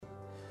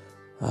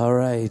All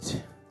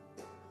right.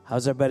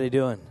 How's everybody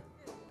doing?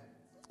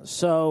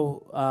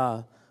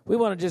 So we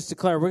want to just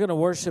declare, we're going to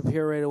worship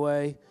here right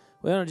away.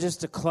 We want to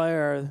just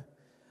declare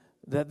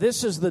that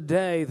this is the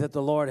day that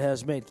the Lord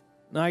has made.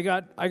 Now, I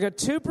got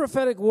two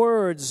prophetic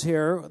words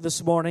here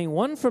this morning,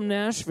 one from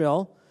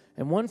Nashville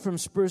and one from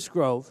Spruce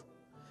Grove,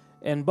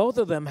 and both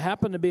of them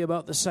happen to be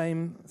about the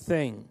same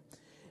thing.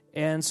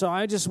 And so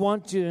I just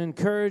want to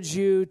encourage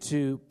you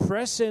to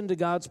press into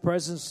God's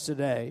presence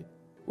today.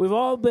 We've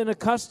all been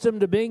accustomed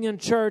to being in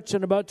church,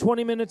 and about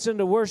 20 minutes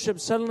into worship,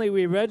 suddenly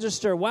we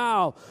register,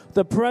 wow,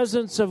 the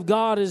presence of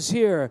God is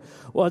here.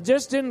 Well, it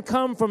just didn't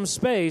come from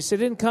space. It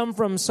didn't come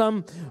from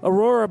some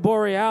aurora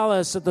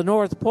borealis at the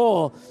North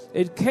Pole.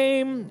 It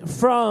came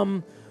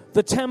from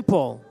the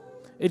temple.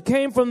 It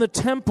came from the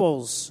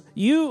temples.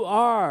 You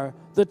are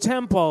the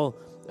temple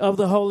of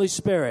the Holy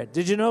Spirit.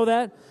 Did you know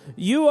that?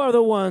 You are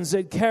the ones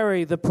that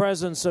carry the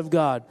presence of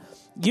God.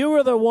 You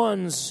are the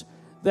ones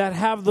that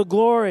have the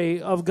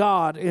glory of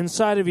God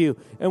inside of you.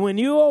 And when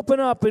you open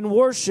up in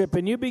worship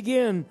and you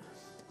begin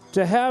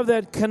to have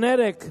that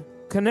kinetic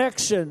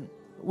connection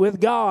with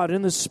God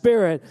in the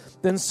Spirit,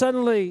 then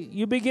suddenly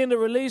you begin to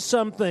release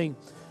something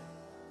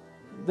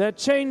that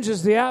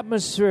changes the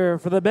atmosphere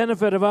for the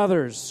benefit of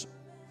others.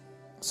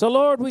 So,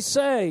 Lord, we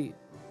say,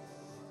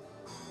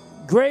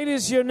 great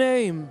is your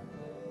name,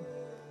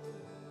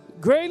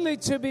 greatly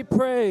to be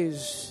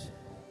praised.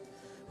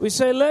 We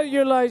say, let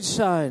your light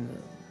shine.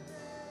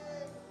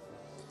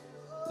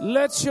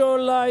 Let your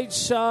light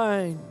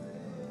shine.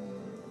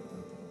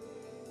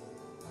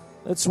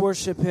 Let's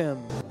worship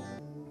Him.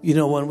 You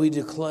know, when we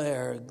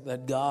declare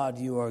that God,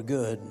 you are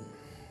good,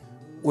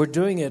 we're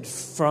doing it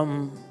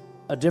from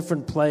a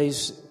different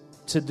place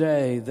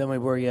today than we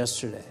were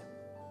yesterday.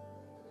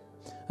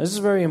 This is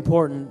very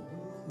important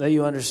that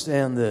you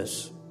understand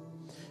this,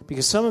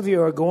 because some of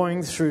you are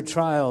going through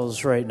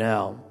trials right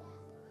now,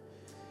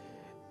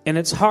 and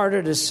it's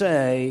harder to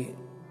say,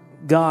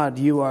 God,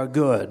 you are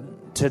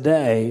good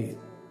today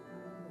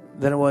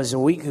than it was a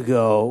week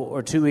ago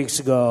or 2 weeks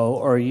ago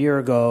or a year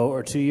ago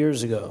or 2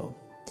 years ago.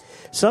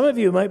 Some of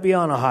you might be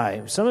on a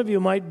high. Some of you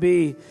might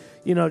be,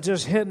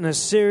 just hitting a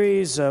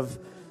series of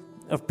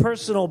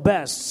personal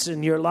bests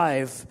in your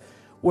life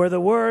where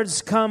the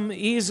words come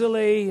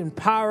easily and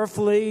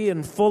powerfully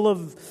and full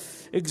of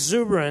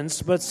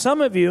exuberance. But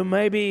some of you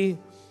may be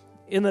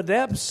in the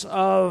depths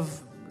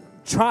of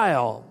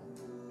trial.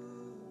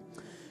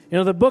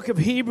 The book of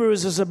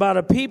Hebrews is about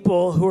a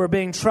people who are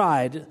being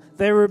tried.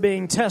 They were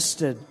being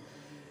tested.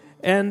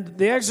 And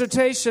the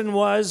exhortation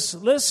was,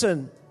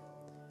 listen,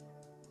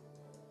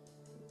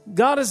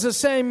 God is the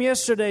same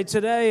yesterday,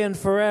 today, and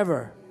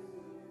forever.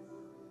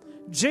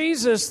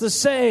 Jesus the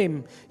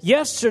same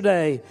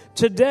yesterday,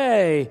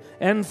 today,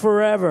 and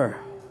forever.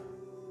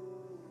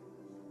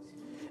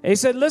 And he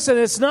said, listen,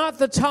 it's not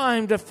the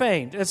time to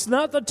faint. It's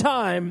not the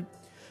time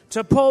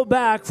to pull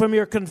back from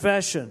your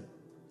confession.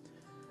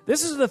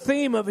 This is the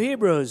theme of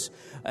Hebrews.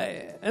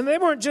 And they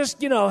weren't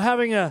just,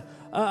 having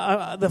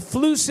the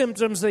flu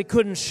symptoms they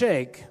couldn't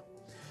shake.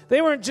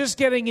 They weren't just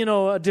getting, a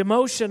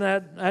demotion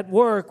at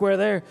work where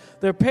their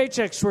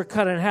paychecks were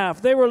cut in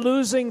half. They were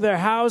losing their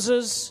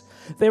houses.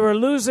 They were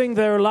losing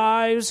their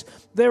lives.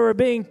 They were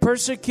being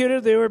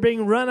persecuted. They were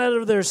being run out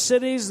of their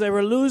cities. They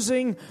were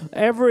losing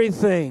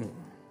everything.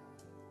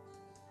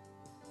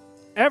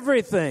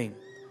 Everything.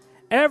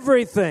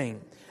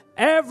 Everything.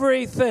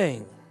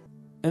 Everything.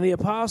 And the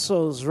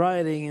apostles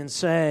writing and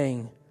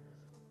saying,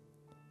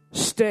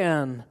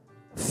 stand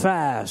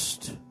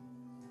fast.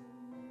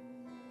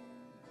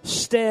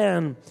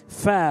 Stand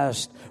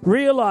fast.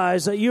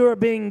 Realize that you are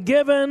being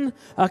given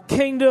a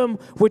kingdom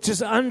which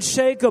is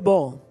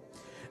unshakable.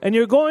 And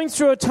you're going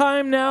through a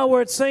time now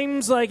where it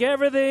seems like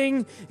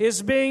everything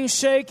is being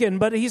shaken.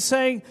 But he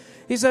says,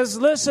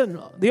 listen,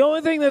 the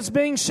only thing that's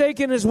being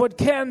shaken is what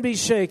can be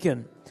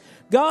shaken.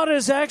 God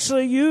is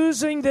actually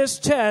using this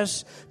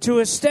test to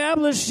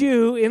establish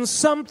you in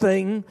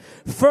something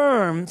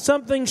firm,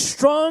 something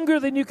stronger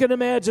than you can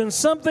imagine,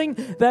 something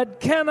that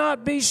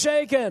cannot be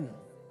shaken.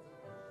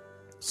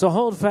 So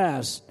hold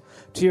fast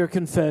to your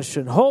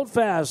confession. Hold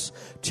fast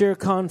to your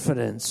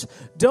confidence.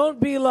 Don't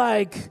be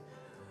like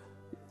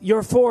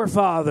your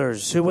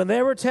forefathers who, when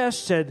they were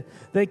tested,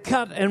 they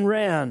cut and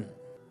ran.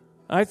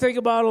 I think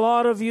about a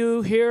lot of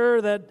you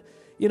here that,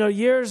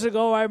 years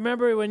ago, I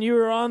remember when you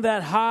were on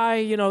that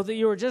high, that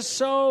you were just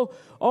so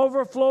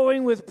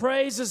overflowing with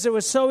praises. It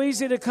was so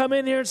easy to come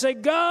in here and say,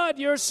 God,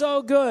 you're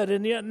so good.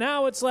 And yet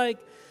now it's like,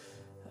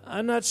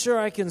 I'm not sure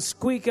I can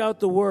squeak out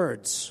the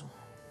words.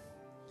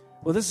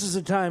 Well, this is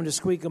a time to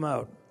squeak them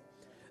out.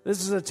 This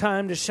is a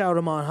time to shout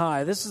them on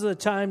high. This is a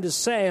time to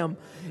say them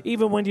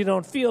even when you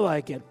don't feel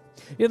like it.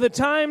 The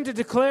time to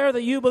declare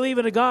that you believe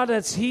in a God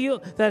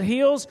that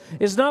heals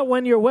is not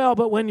when you're well,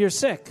 but when you're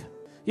sick.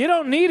 You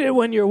don't need it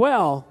when you're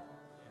well,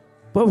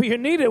 but you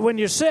need it when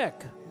you're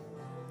sick.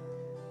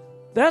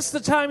 That's the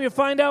time you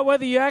find out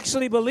whether you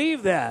actually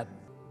believe that.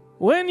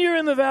 When you're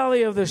in the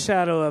valley of the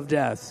shadow of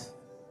death,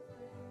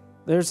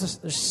 there's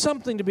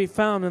something to be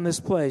found in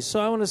this place. So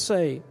I want to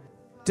say,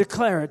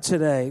 declare it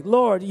today.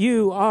 Lord,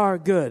 you are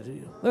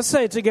good. Let's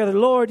say it together.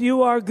 Lord,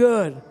 you are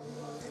good.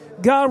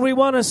 God, we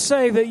want to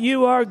say that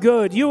you are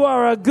good. You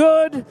are a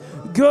good,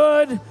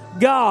 good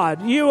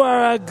God. You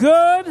are a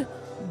good,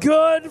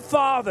 good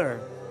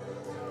Father.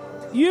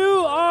 You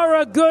are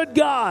a good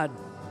God.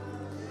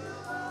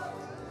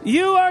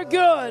 You are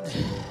good.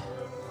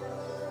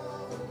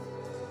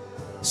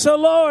 So,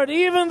 Lord,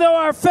 even though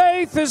our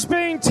faith is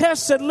being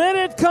tested, let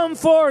it come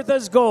forth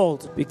as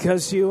gold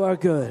because you are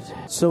good.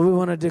 So we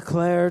want to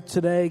declare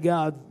today,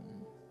 God,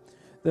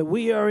 that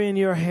we are in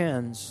your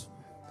hands.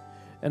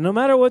 And no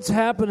matter what's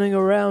happening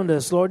around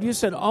us, Lord, you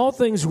said all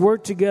things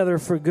work together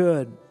for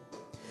good.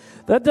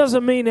 That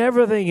doesn't mean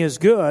everything is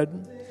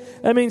good.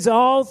 That means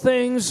all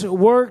things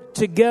work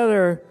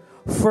together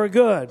for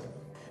good.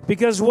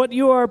 Because what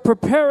you are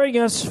preparing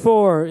us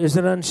for is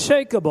an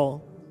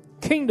unshakable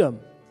kingdom.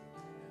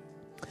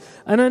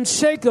 An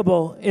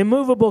unshakable,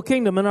 immovable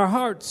kingdom in our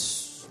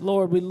hearts.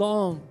 Lord, we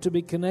long to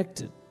be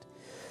connected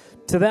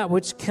to that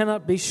which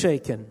cannot be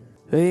shaken.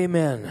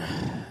 Amen.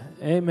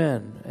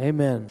 Amen.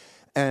 Amen.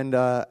 And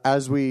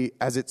as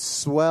it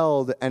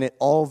swelled, and it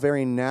all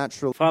very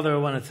natural. Father, I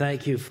want to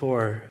thank you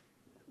for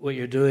what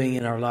you're doing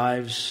in our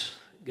lives,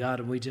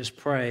 God, and we just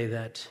pray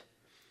that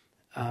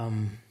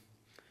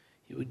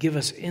you would give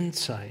us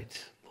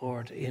insight,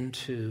 Lord,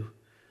 into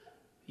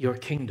your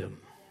kingdom.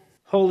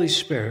 Holy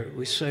Spirit,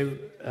 we say,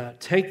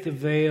 take the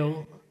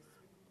veil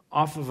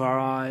off of our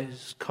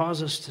eyes,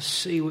 cause us to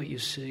see what you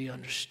see,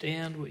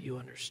 understand what you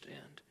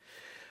understand,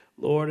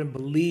 Lord, and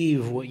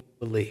believe what you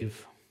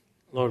believe.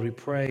 Lord, we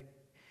pray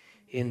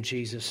in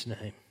Jesus'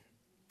 name.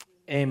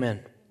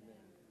 Amen.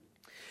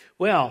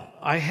 Well,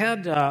 I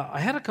had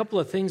a couple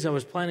of things I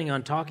was planning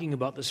on talking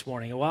about this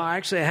morning. Well,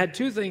 actually, I had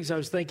two things I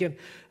was thinking,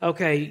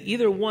 okay,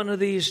 either one of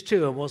these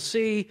two, and we'll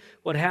see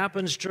what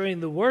happens during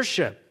the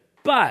worship.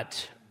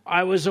 But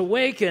I was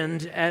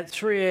awakened at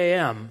 3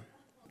 a.m.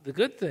 The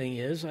good thing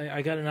is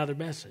I got another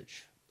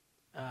message.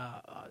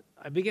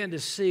 I began to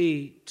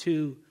see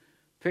two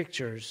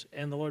pictures,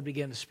 and the Lord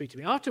began to speak to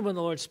me. Often when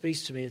the Lord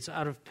speaks to me, it's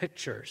out of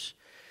pictures.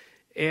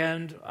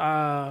 And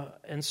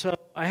so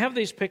I have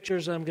these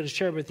pictures I'm going to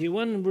share with you.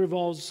 One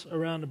revolves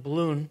around a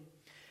balloon.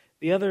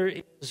 The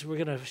other is,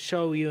 we're going to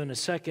show you in a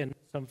second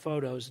some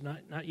photos,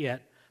 not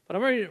yet. But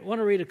I want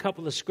to read a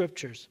couple of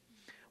scriptures.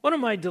 One of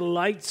my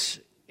delights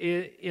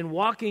in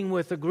walking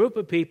with a group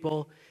of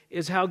people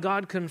is how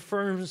God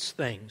confirms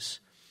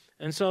things.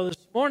 And so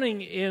this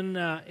morning in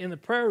the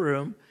prayer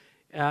room,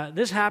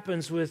 this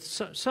happens with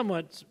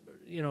somewhat,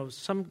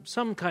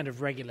 some kind of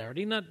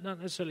regularity, not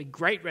necessarily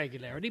great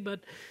regularity,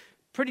 but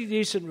pretty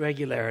decent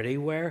regularity,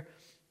 where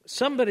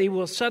somebody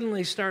will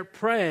suddenly start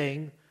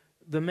praying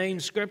the main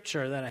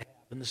scripture that I have.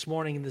 And this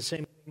morning, the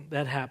same thing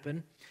that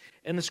happened.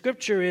 And the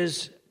scripture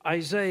is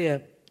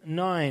Isaiah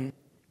 9,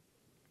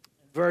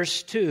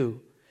 verse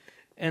 2.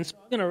 And so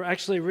I'm going to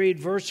actually read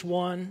verse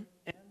 1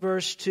 and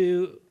verse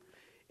 2.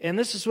 And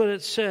this is what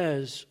it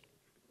says.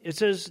 It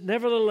says,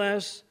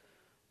 "Nevertheless,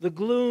 the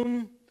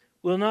gloom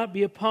will not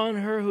be upon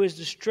her who is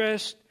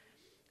distressed,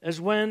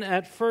 as when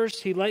at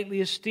first he lightly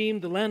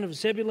esteemed the land of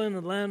Zebulun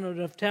and the land of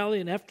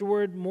Naphtali, and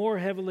afterward more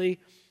heavily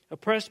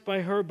oppressed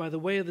by her by the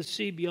way of the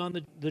sea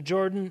beyond the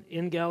Jordan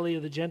in Galilee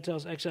of the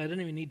Gentiles." Actually, I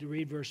didn't even need to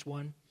read verse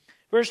 1.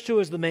 Verse 2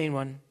 is the main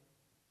one.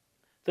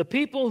 "The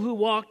people who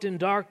walked in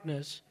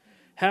darkness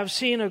have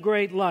seen a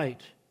great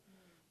light.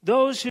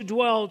 Those who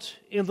dwelt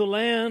in the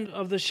land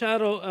of the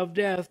shadow of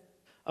death,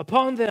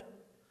 upon them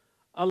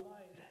a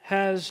light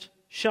has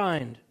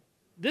shined."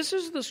 This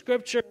is the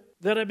scripture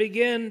that I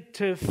began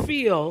to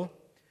feel,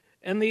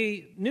 and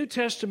the New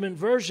Testament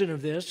version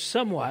of this,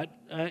 somewhat,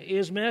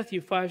 is Matthew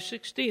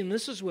 5:16.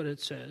 This is what it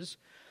says.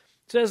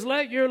 It says,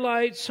 "Let your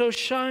light so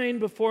shine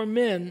before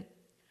men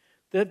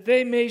that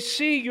they may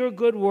see your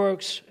good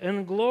works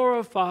and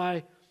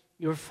glorify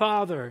your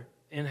Father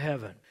in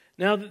heaven."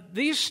 Now,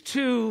 these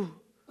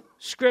two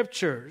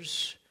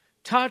scriptures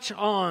touch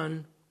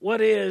on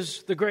what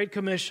is the Great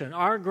Commission,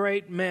 our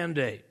great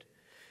mandate.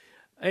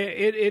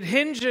 It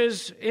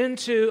hinges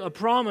into a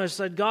promise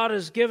that God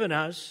has given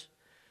us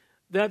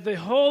that the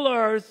whole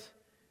earth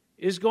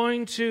is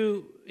going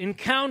to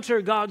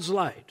encounter God's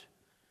light.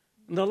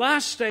 And the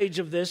last stage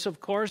of this, of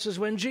course, is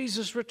when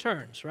Jesus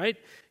returns, right?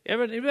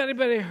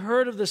 Anybody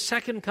heard of the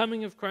second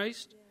coming of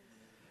Christ?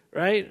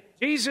 Right?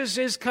 Jesus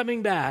is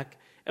coming back.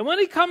 And when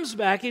he comes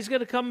back, he's going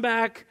to come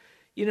back,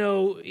 in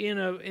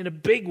a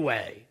big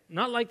way.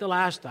 Not like the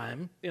last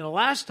time.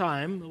 Last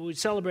time we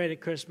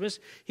celebrated Christmas,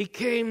 he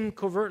came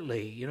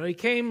covertly. He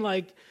came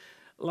like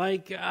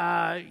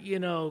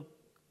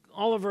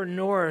Oliver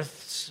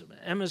North's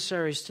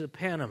emissaries to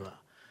Panama.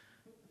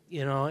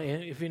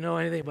 If you know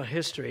anything about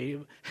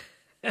history,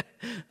 that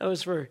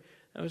was for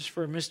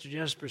Mr.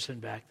 Jesperson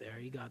back there.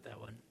 He got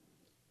that one.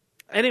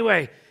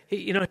 Anyway,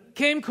 he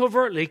came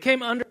covertly, he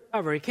came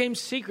undercover, he came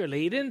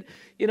secretly. He didn't,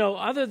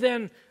 other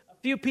than a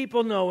few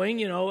people knowing,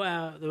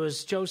 there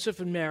was Joseph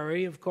and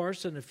Mary, of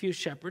course, and a few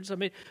shepherds.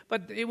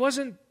 But it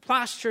wasn't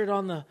plastered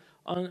on the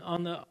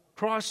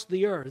across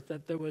the earth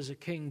that there was a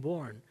king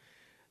born.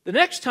 The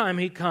next time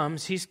he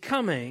comes, he's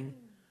coming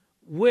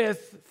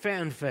with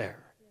fanfare.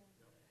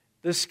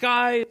 The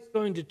sky is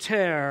going to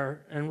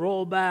tear and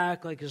roll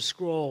back like a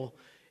scroll,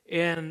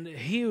 and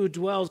he who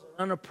dwells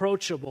in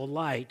unapproachable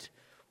light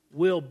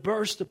will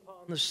burst upon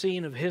the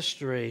scene of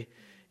history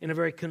in a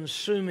very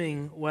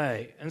consuming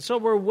way. And so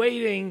we're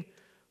waiting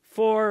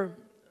for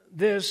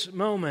this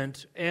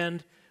moment,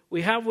 and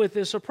we have with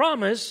this a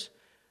promise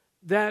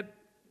that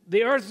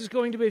the earth is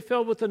going to be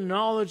filled with the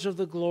knowledge of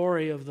the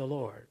glory of the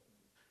Lord.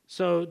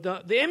 So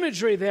the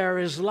imagery there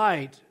is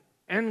light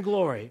and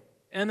glory.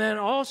 And then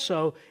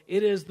also,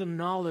 it is the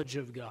knowledge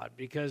of God,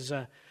 because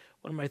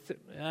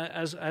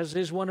as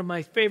is one of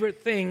my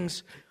favorite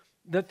things,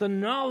 that the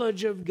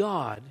knowledge of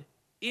God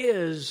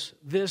is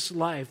this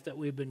life that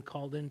we've been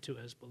called into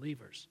as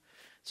believers.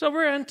 So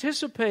we're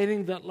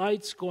anticipating that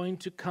light's going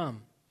to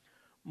come,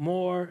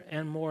 more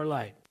and more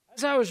light.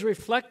 As I was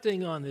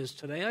reflecting on this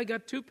today, I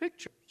got two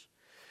pictures.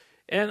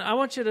 And I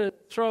want you to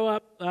throw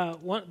up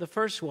the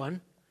first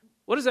one.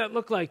 What does that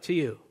look like to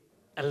you?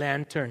 A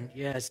lantern,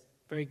 yes.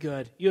 Very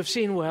good. You have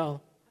seen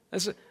well.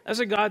 That's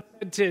what God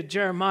said to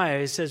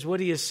Jeremiah. He says, what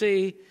do you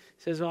see? He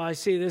says, well, I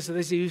see this and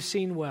this. You've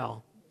seen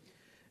well.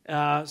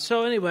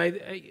 So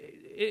anyway,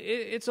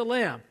 it's a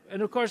lamp.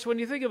 And of course, when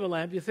you think of a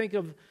lamp, you think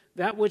of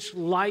that which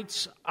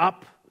lights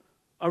up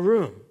a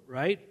room,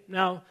 right?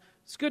 Now,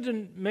 it's good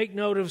to make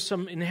note of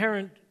some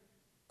inherent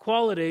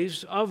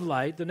qualities of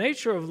light. The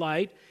nature of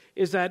light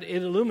is that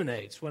it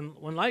illuminates.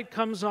 When light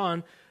comes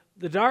on,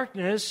 the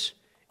darkness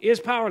is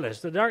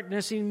powerless. The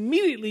darkness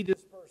immediately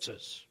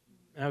disperses,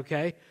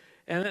 okay?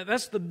 And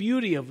that's the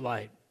beauty of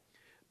light.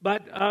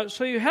 But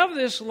so you have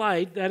this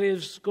light that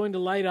is going to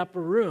light up a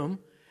room,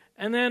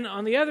 and then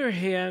on the other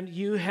hand,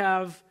 you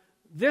have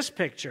this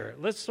picture.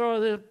 Let's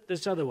throw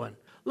this other one.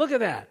 Look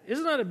at that.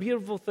 Isn't that a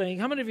beautiful thing?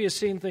 How many of you have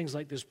seen things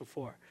like this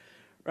before?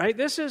 Right?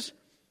 This is,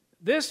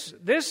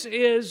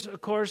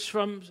 of course,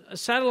 from a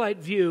satellite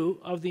view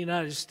of the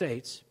United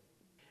States.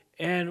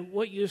 And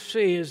what you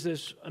see is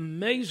this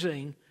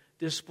amazing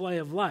display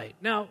of light.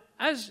 Now,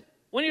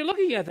 when you're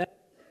looking at that,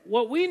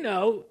 what we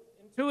know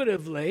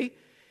intuitively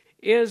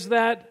is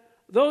that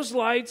those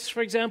lights,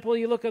 for example,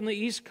 you look on the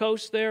East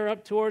Coast there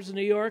up towards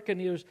New York,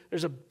 and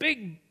there's a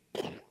big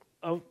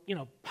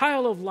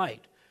pile of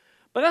light.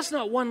 But that's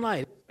not one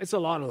light. It's a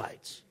lot of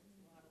lights.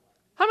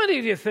 How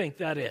many do you think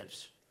that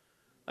is?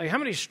 Like, how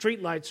many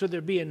street lights would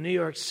there be in New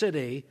York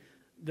City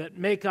that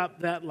make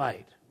up that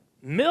light?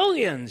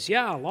 Millions,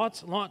 yeah,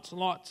 lots and lots and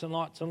lots and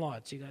lots and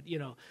lots. You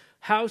got,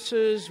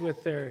 houses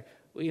with their,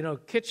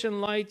 kitchen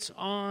lights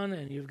on,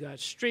 and you've got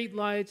street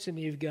lights, and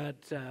you've got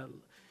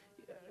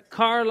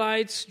car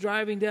lights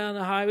driving down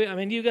the highway.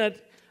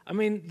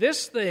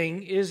 This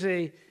thing is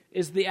the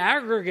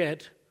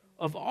aggregate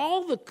of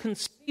all the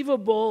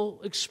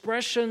conceivable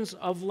expressions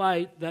of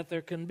light that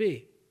there can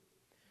be.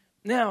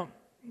 Now,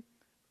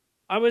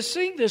 I was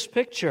seeing this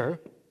picture,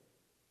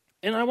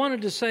 and I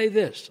wanted to say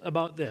this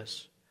about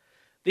this.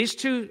 These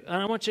two,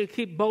 and I want you to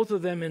keep both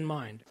of them in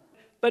mind.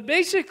 But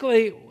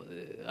basically,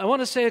 I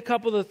want to say a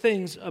couple of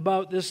things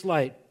about this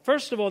light.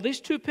 First of all, these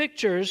two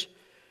pictures,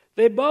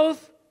 they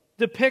both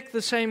depict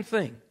the same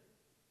thing.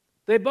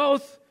 They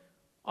both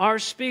are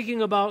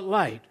speaking about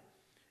light,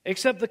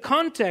 except the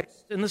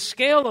context and the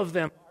scale of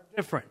them are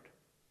different.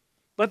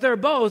 But they're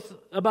both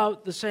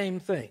about the same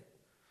thing.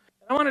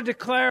 I want to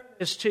declare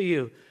this to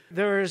you.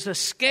 There is a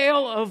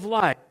scale of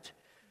light,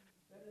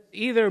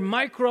 either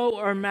micro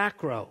or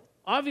macro.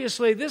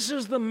 Obviously, this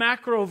is the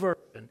macro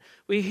version.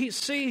 We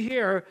see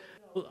here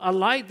a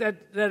light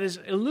that is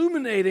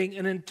illuminating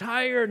an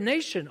entire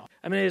nation.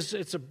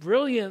 It's a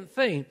brilliant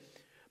thing.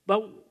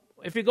 But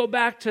if you go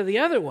back to the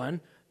other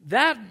one,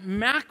 that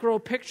macro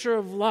picture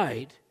of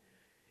light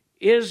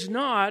is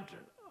not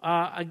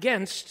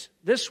against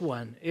this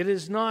one. It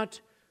is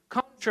not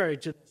contrary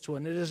to this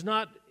one. It is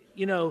not,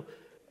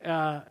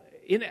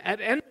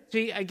 at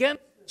enmity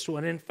against this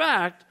one. In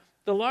fact,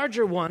 the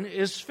larger one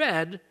is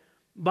fed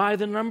by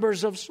the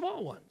numbers of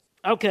small ones.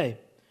 Okay,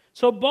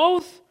 so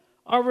both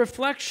are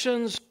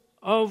reflections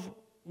of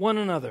one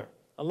another.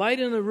 A light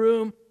in the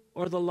room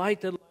or the light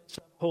that lights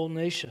up whole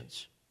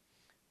nations.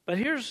 But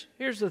here's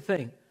the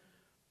thing.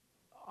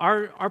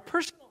 Our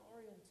personal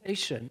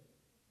orientation,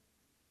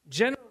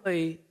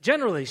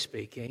 generally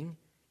speaking,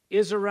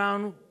 is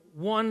around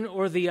one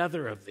or the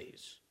other of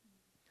these.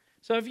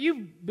 So if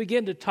you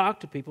begin to talk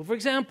to people, for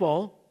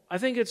example, I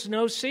think it's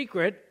no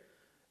secret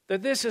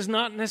that this is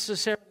not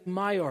necessarily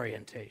my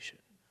orientation.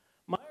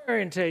 My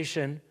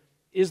orientation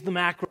is the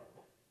macro.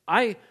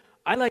 I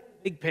like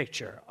the big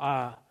picture.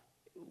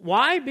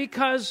 Why?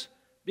 Because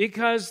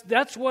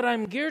that's what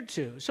I'm geared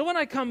to. So when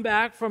I come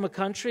back from a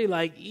country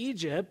like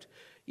Egypt,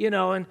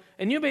 and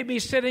you may be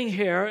sitting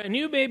here, and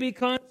you may be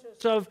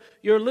conscious of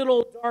your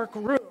little dark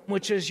room,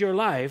 which is your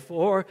life,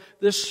 or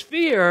the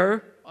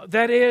sphere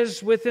that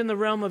is within the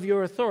realm of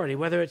your authority,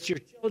 whether it's your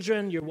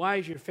children, your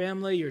wife, your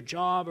family, your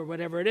job, or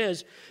whatever it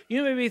is.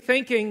 You may be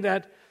thinking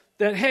that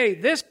hey,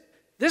 this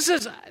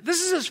is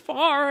as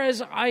far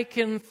as I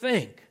can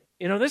think.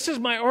 This is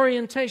my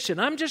orientation.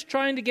 I'm just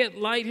trying to get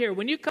light here.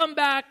 When you come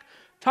back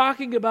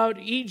talking about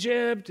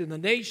Egypt and the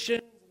nation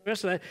and the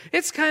rest of that.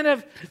 It's kind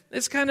of,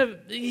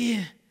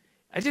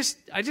 I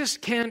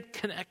just can't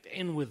connect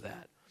in with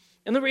that.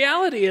 And the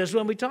reality is,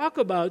 when we talk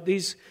about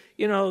these,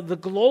 the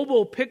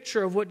global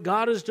picture of what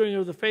God is doing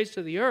over the face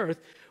of the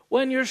earth,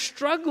 when you're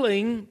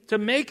struggling to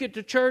make it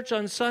to church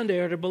on Sunday,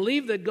 or to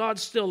believe that God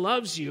still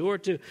loves you, or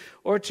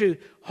to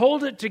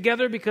hold it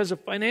together because of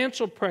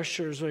financial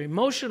pressures or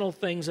emotional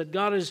things that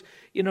God is,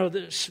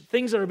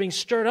 things that are being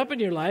stirred up in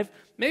your life,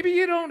 maybe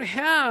you don't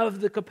have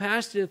the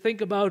capacity to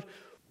think about,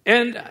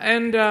 we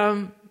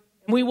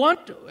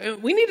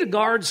need to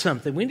guard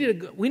something. We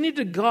need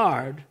to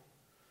guard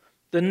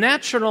the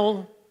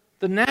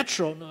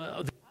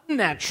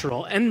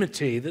unnatural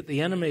enmity that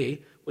the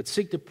enemy would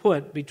seek to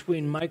put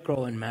between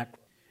micro and macro.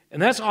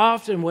 And that's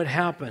often what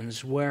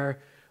happens, where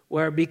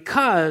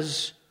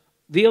because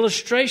the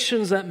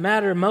illustrations that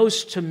matter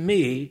most to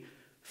me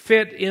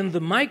fit in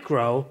the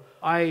micro,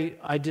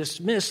 I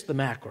dismiss the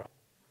macro.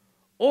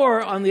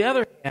 Or, on the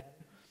other hand,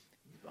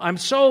 I'm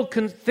so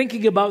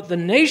thinking about the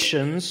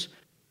nations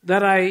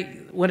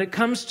that when it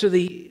comes to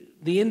the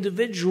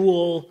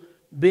individual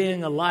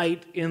being a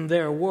light in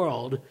their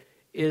world,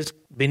 is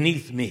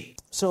beneath me.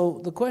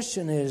 So the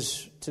question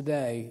is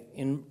today,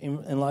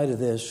 in light of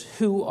this,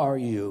 who are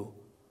you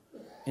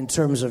in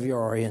terms of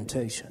your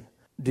orientation?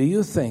 Do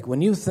you think,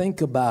 when you think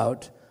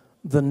about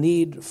the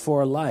need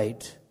for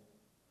light,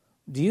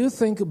 do you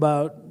think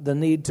about the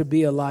need to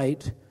be a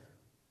light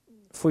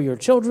for your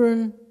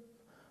children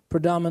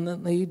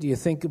predominantly? Do you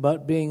think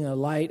about being a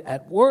light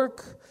at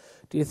work?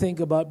 Do you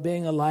think about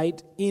being a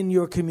light in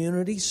your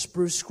community,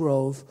 Spruce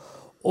Grove?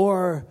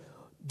 Or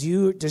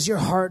does your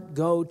heart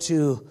go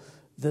to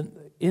the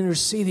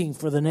interceding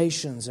for the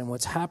nations and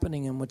what's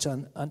happening and what's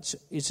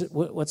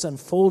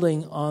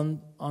unfolding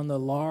on the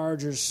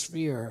larger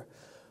sphere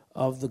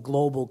of the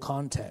global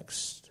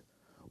context?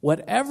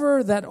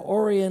 Whatever that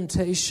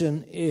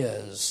orientation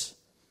is,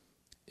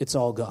 it's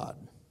all God.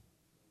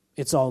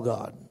 It's all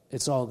God.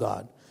 It's all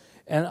God.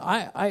 And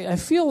I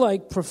feel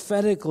like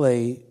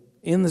prophetically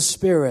in the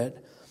Spirit,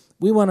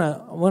 we want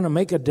to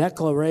make a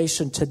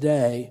declaration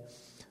today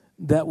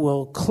that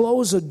will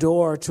close a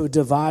door to a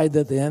divide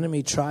that the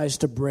enemy tries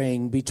to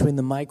bring between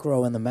the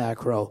micro and the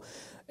macro,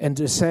 and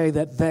to say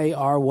that they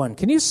are one.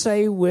 Can you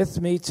say with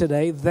me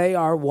today, they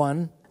are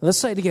one? Let's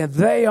say it again.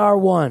 They are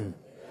one.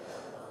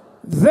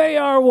 They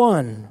are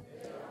one.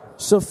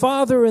 So,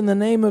 Father, in the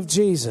name of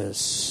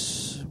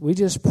Jesus, we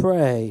just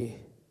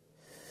pray,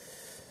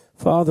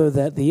 Father,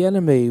 that the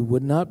enemy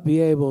would not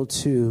be able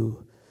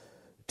to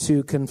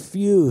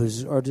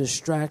confuse or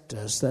distract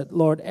us. That,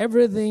 Lord,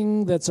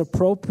 everything that's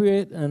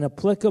appropriate and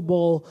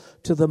applicable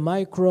to the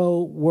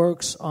micro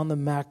works on the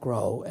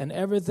macro, and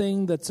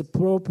everything that's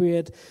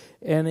appropriate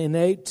and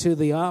innate to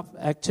the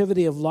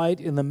activity of light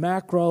in the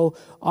macro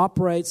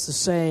operates the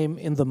same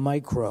in the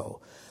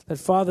micro. That,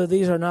 Father,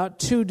 these are not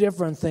two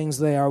different things,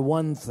 they are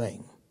one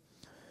thing.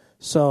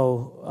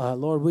 So,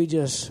 Lord, we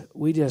just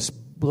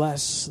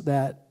bless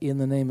that in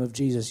the name of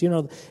Jesus.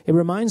 It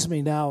reminds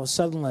me now,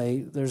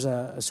 suddenly, there's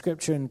a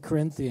scripture in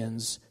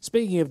Corinthians,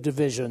 speaking of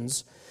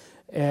divisions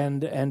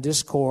and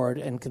discord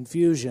and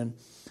confusion.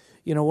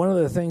 One of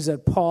the things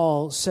that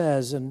Paul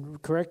says, and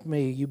correct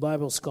me, you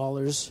Bible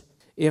scholars,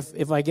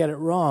 if I get it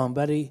wrong,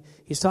 but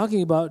he's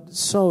talking about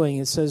sowing.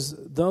 It says,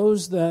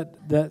 those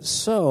that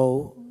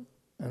sow,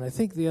 and I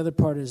think the other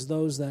part is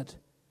those that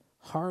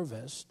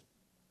harvest,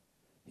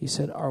 he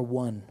said, are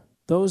one.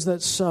 Those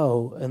that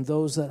sow and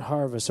those that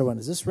harvest are one.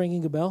 Is this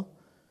ringing a bell?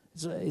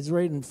 It's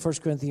right in 1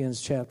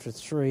 Corinthians chapter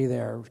 3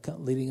 there,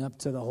 leading up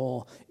to the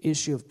whole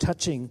issue of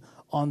touching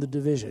on the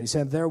division. He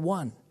said they're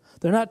one.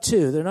 They're not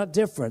two. They're not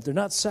different. They're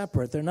not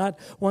separate.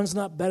 One's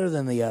not better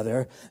than the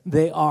other.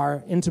 They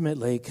are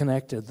intimately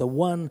connected. The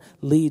one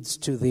leads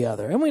to the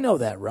other. And we know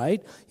that,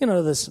 right?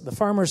 The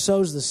farmer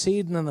sows the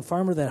seed, and then the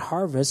farmer that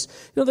harvests.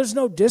 There's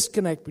no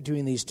disconnect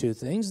between these two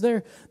things.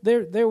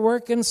 They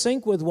work in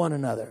sync with one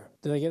another.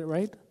 Did I get it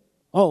right?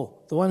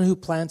 Oh, the one who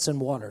plants and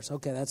waters.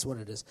 Okay, that's what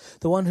it is.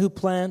 The one who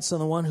plants and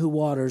the one who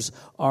waters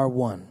are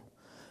one.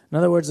 In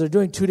other words, they're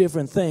doing two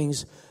different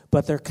things,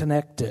 but they're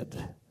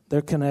connected.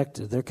 They're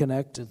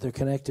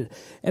connected.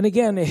 And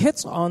again, it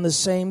hits on the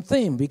same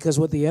theme, because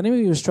what the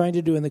enemy was trying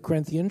to do in the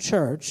Corinthian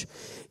church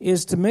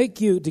is to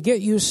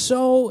get you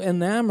so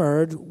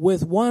enamored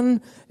with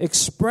one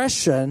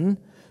expression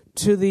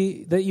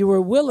that you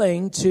were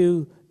willing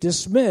to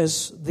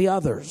dismiss the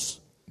others.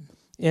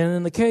 And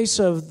in the case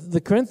of the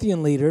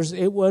Corinthian leaders,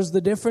 it was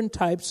the different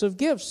types of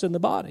gifts in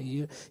the body.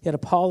 You had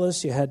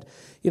Apollos, you had,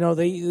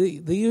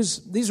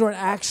 these weren't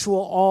actual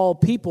all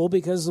people,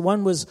 because the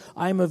one was,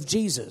 I'm of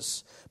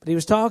Jesus. But he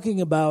was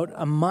talking about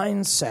a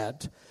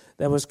mindset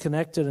that was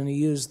connected, and he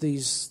used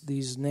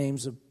these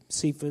names of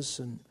Cephas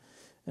and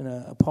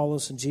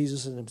Apollos and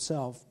Jesus and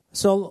himself.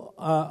 So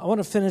I want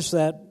to finish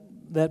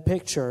that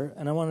picture,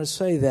 and I want to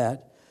say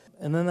that,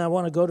 and then I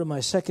want to go to my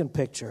second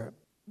picture.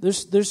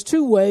 There's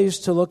two ways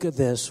to look at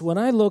this. When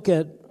I look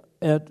at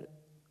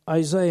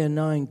Isaiah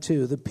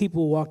 9:2, the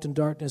people who walked in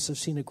darkness have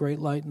seen a great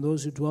light, and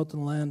those who dwelt in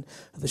the land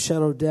of the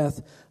shadow of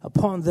death,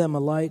 upon them a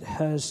light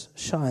has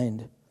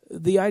shined.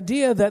 The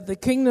idea that the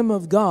kingdom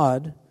of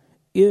God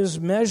is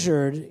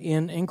measured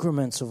in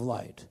increments of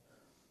light.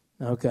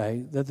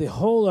 Okay, that the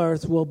whole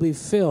earth will be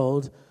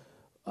filled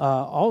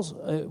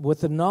also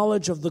with the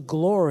knowledge of the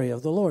glory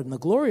of the Lord. And the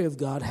glory of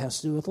God has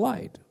to do with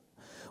light.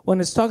 When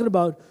it's talking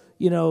about,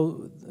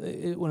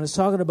 when it's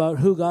talking about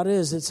who God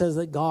is, it says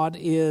that God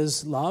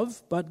is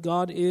love, but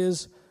God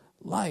is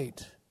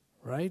light,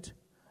 right?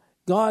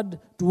 God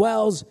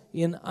dwells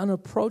in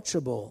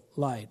unapproachable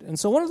light. And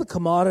so one of the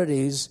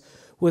commodities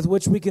with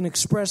which we can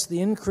express the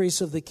increase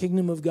of the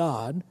kingdom of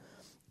God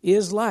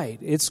is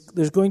light.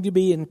 There's going to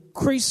be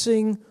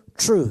increasing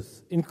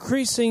truth,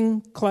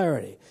 increasing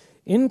clarity,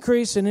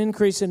 increase and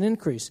increase and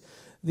increase.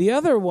 The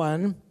other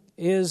one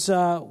is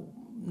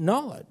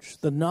knowledge,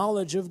 the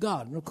knowledge of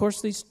God. And of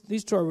course,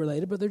 these two are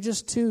related, but they're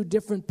just two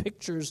different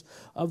pictures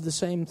of the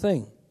same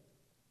thing.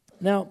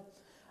 Now,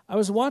 I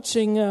was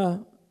watching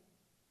a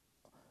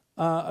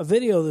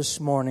video this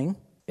morning,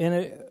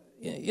 and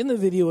in the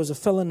video was a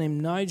fellow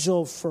named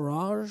Nigel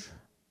Farage. Is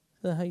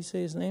that how you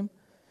say his name?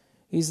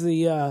 He's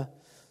the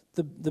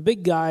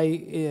big guy,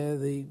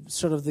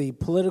 the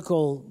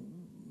political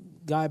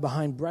guy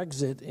behind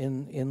Brexit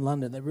in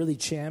London that really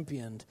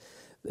championed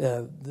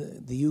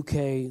the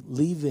UK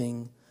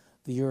leaving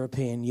the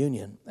European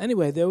Union.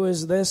 Anyway, there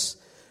was this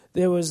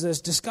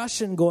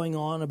discussion going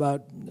on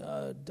about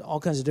all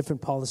kinds of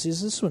different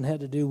policies. This one had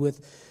to do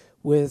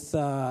with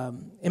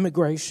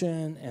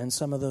immigration and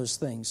some of those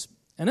things.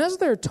 And as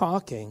they're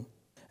talking,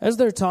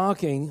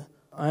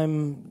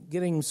 I'm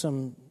getting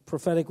some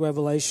prophetic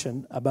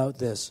revelation about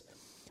this.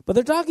 But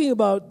they're talking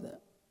about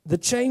the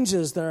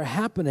changes that are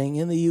happening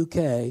in the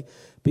UK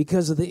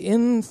because of the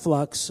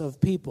influx of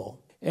people.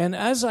 And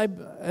as I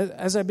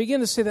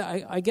begin to say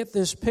that, I get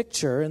this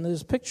picture, and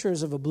there's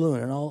pictures of a balloon,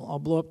 and I'll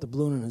blow up the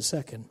balloon in a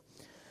second.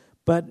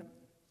 But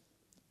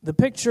the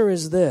picture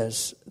is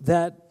this,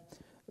 that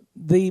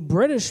the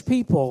British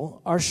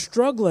people are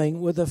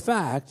struggling with the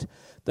fact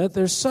that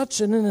there's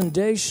such an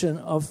inundation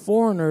of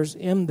foreigners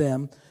in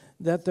them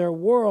that their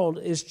world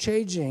is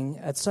changing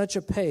at such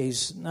a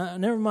pace. Now,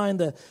 never mind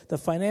the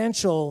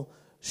financial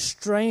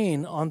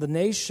strain on the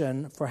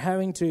nation for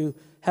having to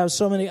have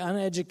so many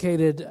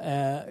uneducated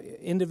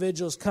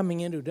individuals coming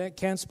in who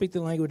can't speak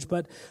the language,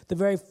 but the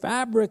very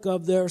fabric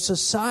of their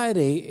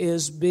society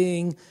is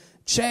being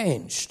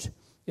changed.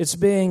 It's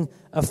being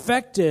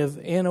effective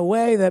in a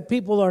way that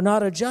people are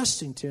not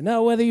adjusting to.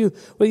 Now, whether you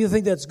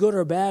think that's good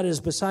or bad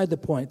is beside the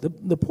point.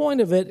 The point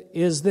of it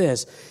is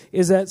this,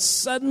 is that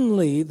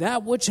suddenly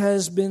that which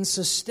has been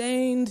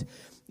sustained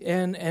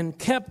and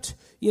kept,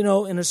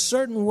 in a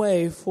certain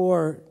way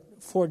for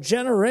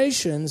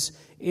generations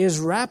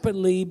is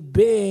rapidly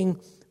being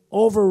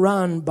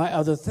overrun by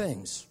other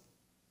things.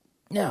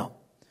 Now,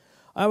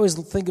 I always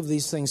think of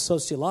these things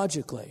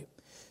sociologically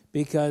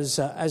because,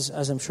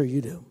 as I'm sure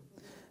you do,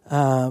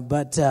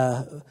 but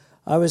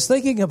I was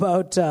thinking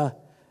about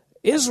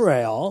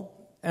Israel,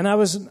 and I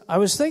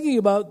was thinking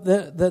about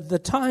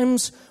the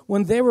times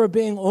when they were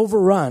being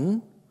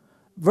overrun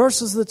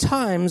versus the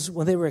times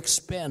when they were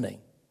expanding.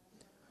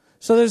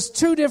 So there's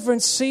two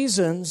different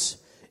seasons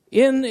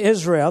in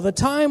Israel. The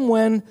time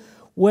when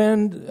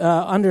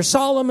under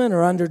Solomon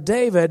or under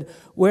David,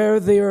 where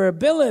their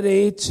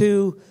ability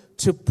to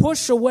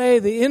push away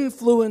the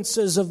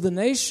influences of the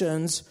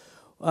nations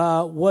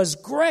was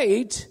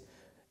great.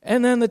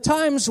 And then the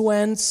times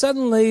when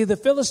suddenly the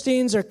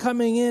Philistines are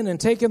coming in and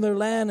taking their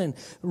land, and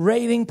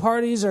raiding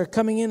parties are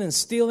coming in and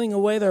stealing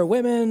away their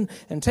women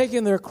and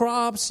taking their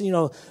crops.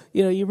 You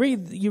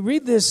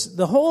read this,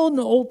 the whole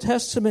Old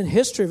Testament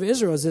history of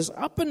Israel is this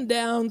up and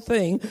down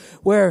thing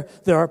where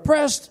they're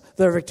oppressed,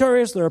 they're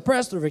victorious, they're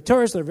oppressed, they're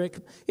victorious,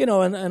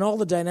 and all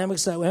the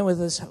dynamics that went with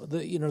this,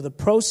 the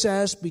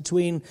process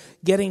between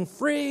getting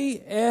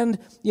free and,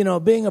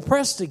 being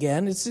oppressed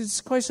again.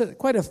 It's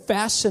quite a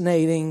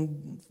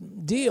fascinating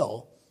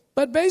deal.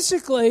 But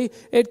basically,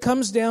 it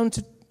comes down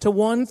to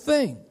one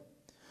thing.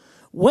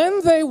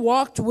 When they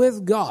walked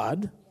with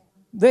God,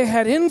 they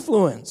had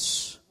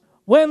influence.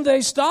 When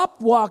they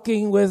stopped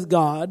walking with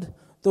God,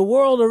 the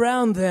world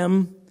around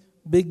them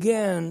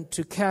began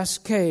to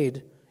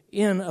cascade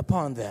in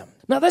upon them.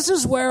 Now, this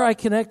is where I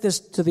connect this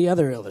to the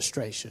other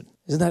illustration.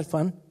 Isn't that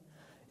fun?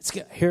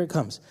 Here it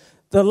comes.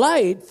 The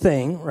light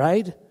thing,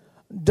 right?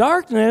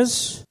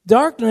 Darkness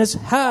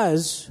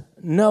has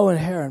no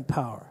inherent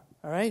power.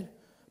 All right?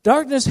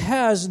 Darkness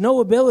has no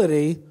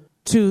ability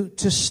to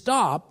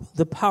stop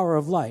the power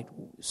of light.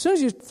 As soon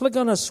as you flick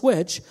on a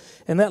switch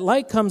and that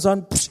light comes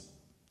on,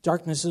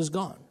 darkness is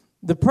gone.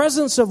 The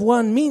presence of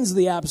one means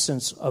the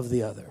absence of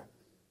the other.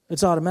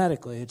 It's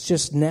automatically. It's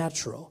just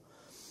natural.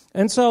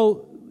 And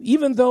so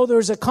even though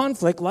there's a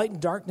conflict, light and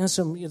darkness,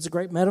 and it's a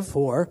great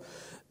metaphor,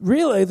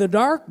 really the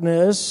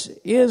darkness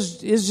is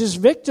just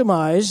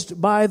victimized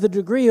by the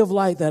degree of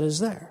light that is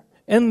there.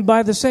 And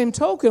by the same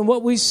token,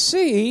 what we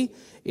see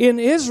in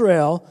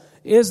Israel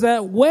is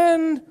that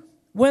when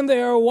when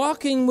they are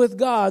walking with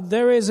God,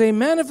 there is a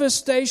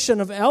manifestation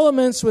of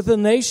elements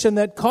within the nation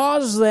that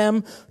cause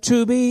them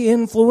to be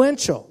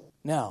influential.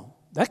 Now,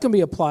 that can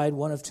be applied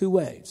one of two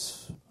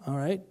ways. All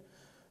right?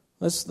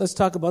 Let's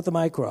talk about the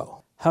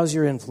micro. How's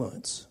your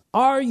influence?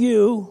 Are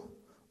you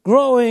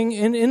growing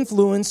in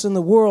influence in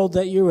the world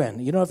that you're in?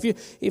 You know,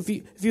 if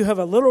you have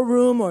a little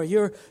room, or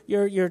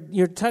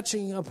you're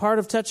touching a part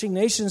of Touching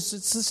Nations,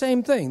 it's the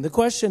same thing. The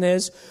question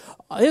is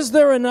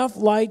there enough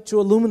light to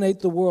illuminate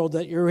the world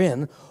that you're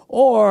in,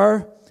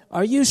 or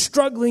are you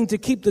struggling to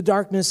keep the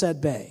darkness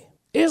at bay?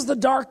 Is the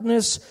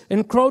darkness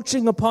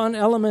encroaching upon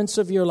elements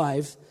of your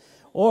life,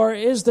 or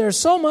is there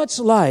so much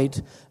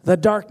light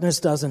that darkness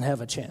doesn't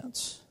have a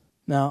chance?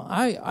 Now,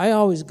 I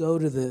always go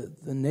to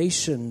the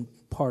nation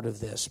part of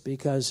this,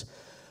 because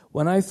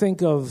when I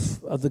think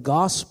of the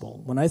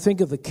gospel, when I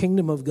think of the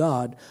kingdom of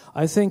God,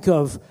 I think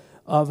of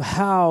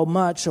how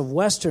much of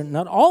Western,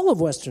 not all of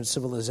Western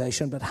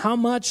civilization, but how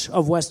much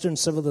of Western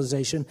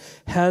civilization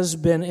has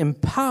been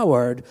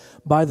empowered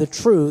by the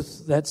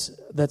truth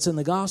that's in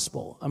the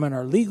gospel. I mean,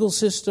 our legal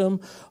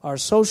system, our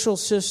social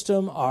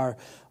system, our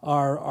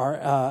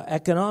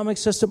economic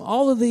system,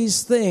 all of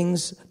these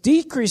things,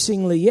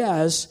 decreasingly,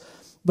 yes,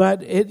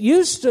 but it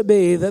used to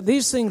be that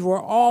these things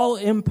were all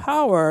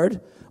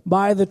empowered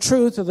by the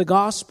truth of the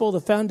gospel. The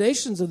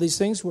foundations of these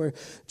things were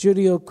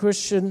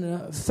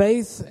Judeo-Christian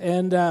faith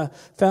and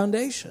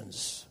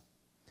foundations.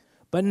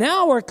 But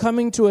now we're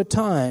coming to a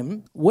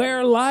time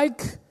where,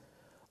 like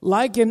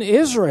in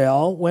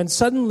Israel, when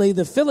suddenly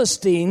the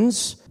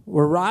Philistines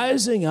were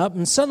rising up,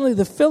 and suddenly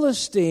the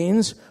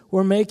Philistines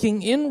were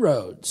making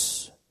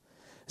inroads.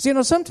 So, you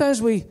know, sometimes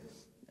we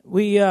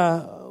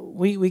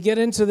get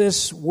into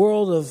this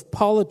world of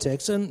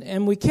politics,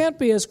 and we can't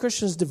be, as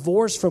Christians,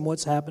 divorced from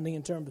what's happening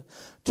in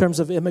terms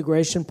of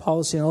immigration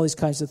policy and all these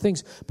kinds of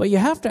things. But you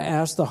have to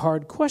ask the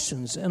hard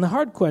questions, and the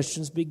hard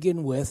questions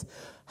begin with,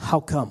 how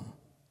come?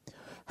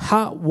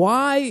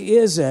 Why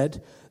is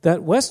it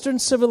that Western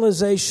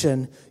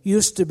civilization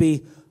used to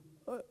be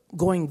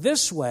going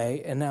this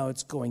way, and now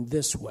it's going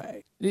this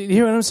way? You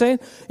hear what I'm saying?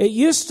 It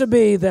used to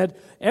be that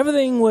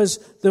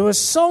there was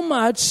so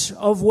much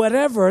of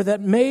whatever that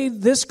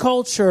made this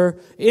culture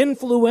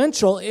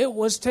influential, it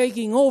was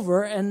taking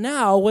over, and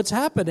now what's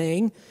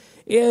happening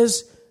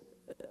is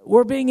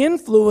we're being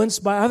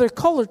influenced by other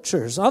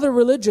cultures, other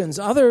religions,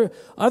 other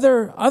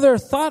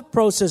thought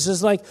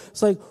processes.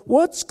 It's like,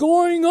 what's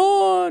going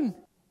on?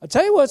 I'll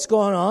tell you what's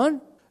going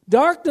on.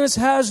 Darkness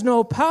has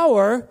no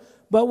power,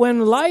 but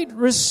when light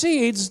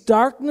recedes,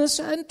 darkness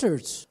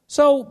enters.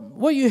 So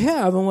what you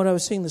have, and what I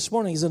was seeing this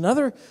morning, is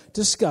another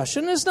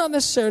discussion. It's not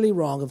necessarily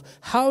wrong, of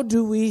how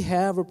do we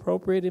have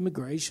appropriate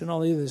immigration,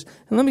 all of this.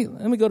 And let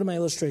me go to my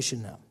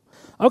illustration now.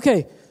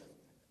 Okay,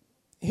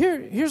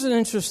 here's an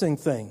interesting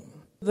thing.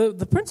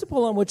 The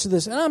principle on which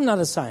this, and I'm not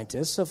a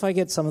scientist, so if I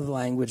get some of the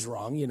language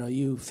wrong, you know,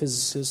 you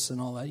physicists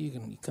and all that, you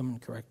can come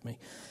and correct me.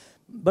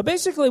 But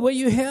basically what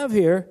you have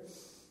here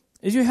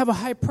is you have a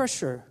high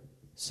pressure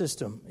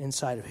system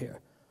inside of here.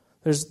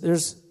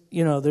 There's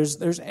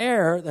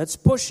air that's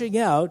pushing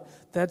out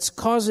that's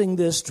causing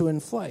this to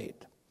inflate.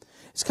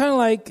 It's kind of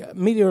like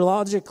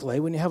meteorologically,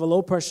 when you have a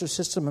low pressure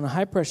system and a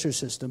high pressure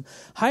system.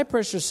 High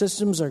pressure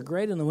systems are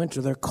great in the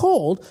winter. They're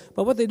cold,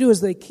 but what they do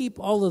is they keep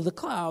all of the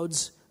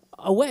clouds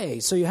away.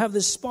 So you have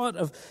this spot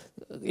of,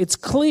 it's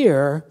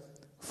clear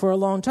for a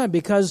long time,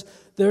 because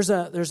there's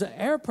an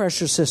air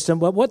pressure system,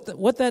 but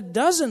what that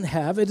doesn't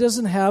have, it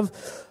doesn't have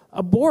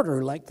a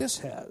border like this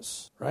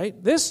has,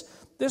 right? This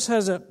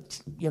has a,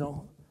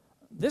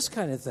 this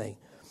kind of thing.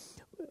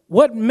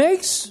 What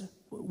makes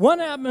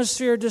one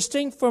atmosphere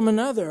distinct from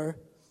another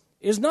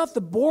is not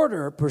the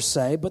border per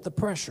se, but the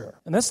pressure.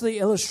 And that's the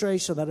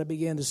illustration that I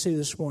began to see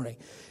this morning,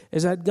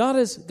 is that God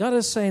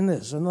is saying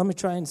this, and let me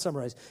try and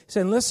summarize. He's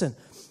saying, listen,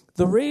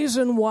 the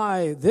reason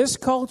why this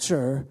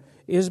culture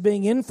is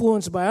being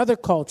influenced by other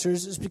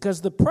cultures is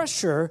because the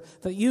pressure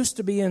that used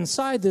to be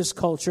inside this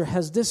culture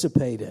has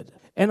dissipated.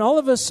 And all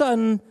of a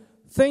sudden,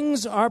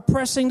 things are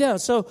pressing down.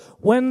 So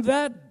when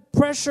that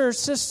pressure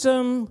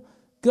system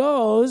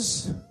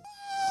goes,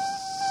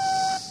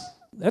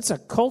 that's a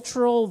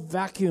cultural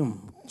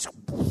vacuum.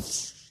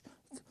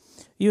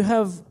 You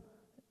have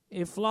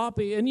a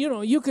floppy, and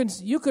you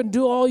can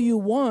do all you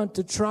want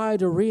to try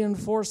to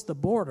reinforce the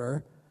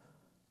border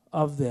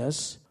of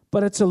this,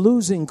 but it's a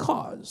losing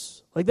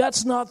cause. Like,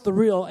 that's not the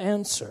real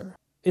answer.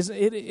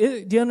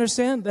 Do you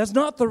understand? That's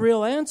not the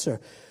real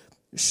answer.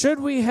 Should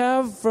we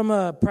have, from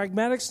a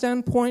pragmatic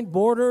standpoint,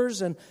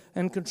 borders and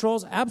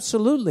controls?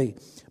 Absolutely.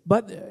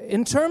 But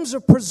in terms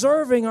of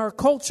preserving our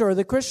culture or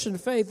the Christian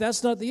faith,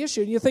 that's not the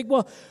issue. And you think,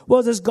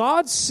 well, does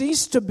God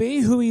cease to be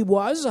who he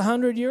was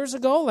 100 years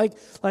ago? Like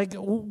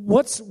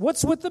what's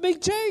with the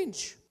big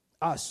change?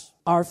 Us,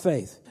 our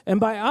faith. And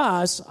by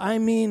us, I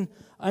mean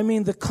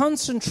the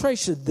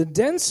concentration, the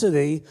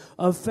density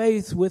of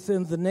faith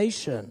within the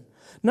nation.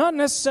 Not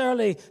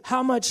necessarily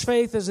how much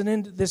faith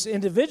this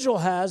individual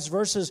has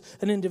versus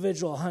an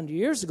individual 100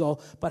 years ago,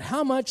 but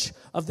how much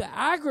of the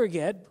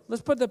aggregate,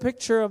 let's put the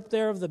picture up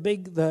there of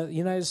the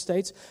United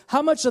States,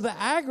 how much of the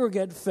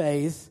aggregate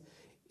faith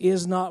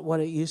is not what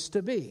it used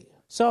to be.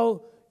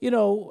 So,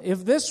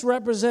 if this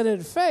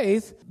represented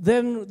faith,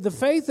 then the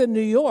faith in New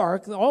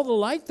York, all the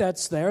light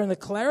that's there and the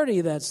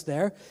clarity that's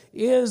there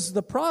is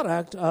the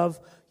product of,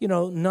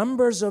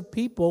 numbers of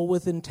people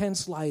with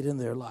intense light in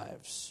their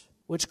lives,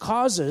 which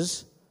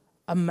causes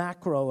a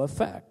macro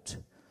effect.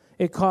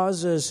 It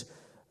causes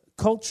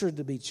culture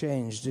to be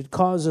changed. It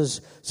causes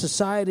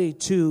society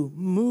to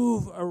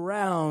move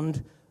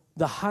around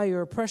the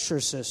higher pressure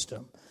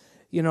system.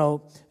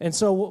 And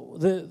so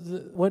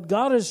what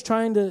God is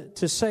trying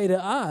to say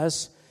to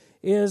us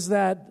is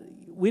that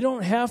we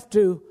don't have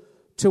to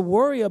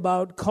worry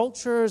about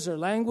cultures or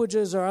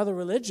languages or other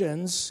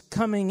religions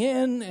coming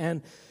in.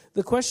 And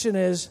the question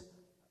is,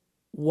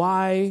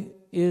 why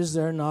is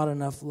there not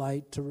enough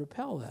light to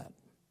repel that?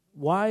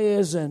 Why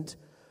isn't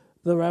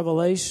the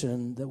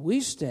revelation that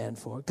we stand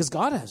for? Because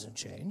God hasn't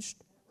changed,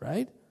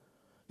 right?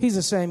 He's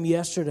the same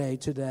yesterday,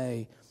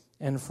 today,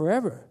 and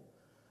forever.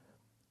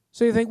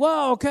 So you think,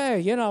 well,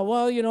 okay,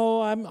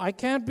 I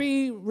can't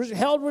be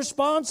held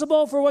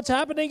responsible for what's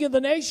happening in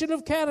the nation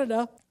of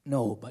Canada.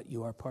 No, but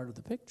you are part of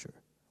the picture.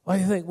 Well,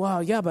 you think,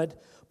 well, yeah,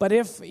 but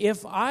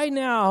if I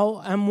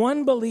now am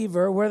one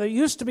believer where there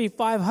used to be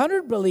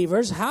 500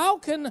 believers, how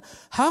can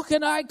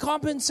I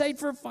compensate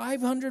for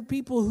 500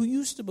 people who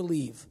used to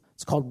believe?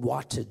 It's called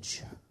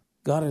wattage.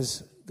 God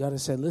has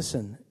said,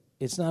 listen,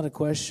 it's not a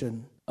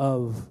question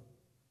of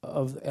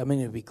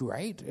it'd be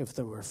great if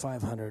there were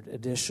 500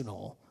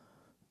 additional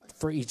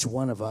for each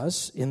one of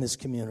us in this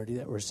community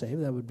that we're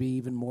saved. That would be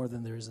even more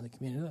than there is in the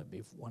community. That would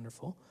be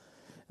wonderful.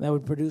 And that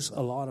would produce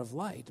a lot of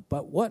light.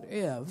 But what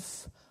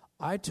if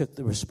I took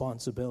the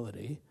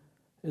responsibility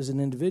as an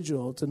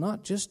individual to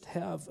not just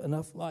have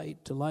enough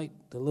light to light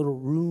the little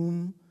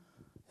room,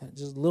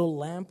 just a little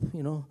lamp,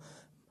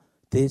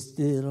 this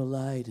little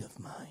light of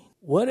mine.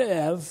 What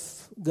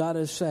if God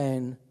is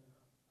saying,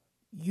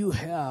 you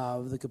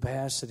have the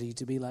capacity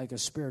to be like a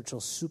spiritual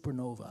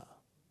supernova?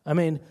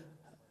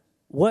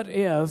 What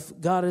if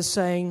God is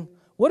saying,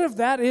 what if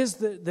that is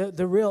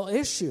the real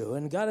issue?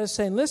 And God is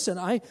saying, listen,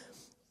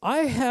 I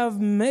have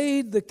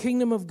made the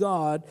kingdom of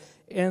God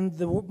and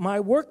my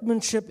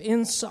workmanship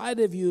inside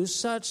of you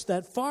such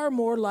that far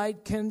more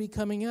light can be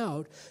coming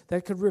out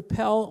that could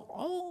repel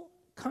all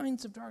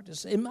kinds of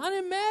darkness,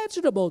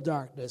 unimaginable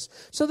darkness.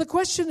 So the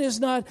question is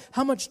not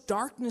how much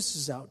darkness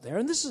is out there,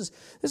 and this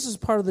is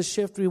part of the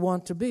shift we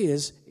want to be,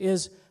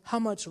 is how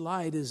much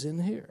light is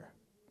in here.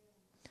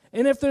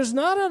 And if there's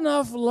not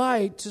enough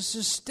light to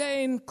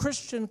sustain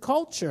Christian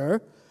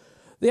culture,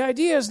 the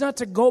idea is not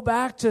to go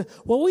back to,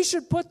 well, we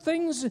should put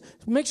things,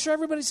 make sure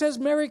everybody says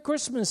Merry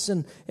Christmas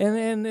and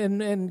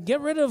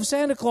get rid of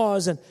Santa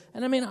Claus. And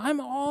I'm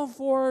all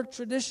for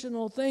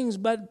traditional things,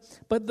 but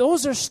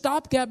those are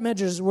stopgap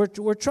measures.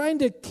 We're trying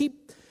to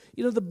keep,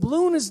 the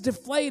balloon is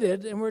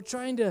deflated, and we're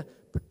trying to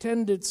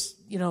pretend it's,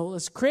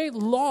 let's create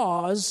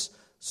laws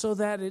so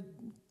that it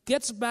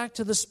gets back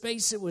to the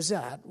space it was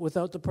at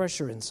without the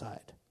pressure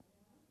inside.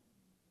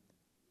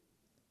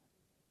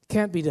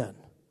 Can't be done.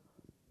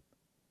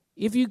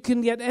 If you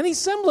can get any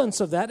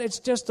semblance of that, it's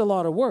just a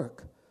lot of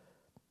work.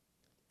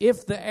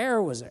 If the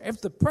air was there,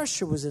 if the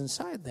pressure was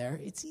inside there,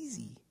 it's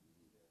easy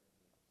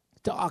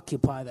to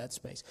occupy that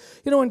space.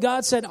 When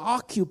God said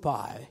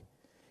occupy,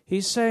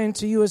 He's saying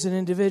to you as an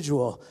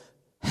individual,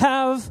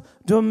 have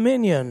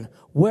dominion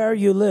where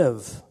you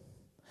live.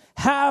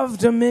 Have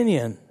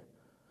dominion.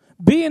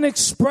 Be an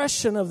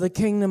expression of the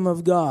kingdom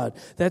of God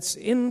that's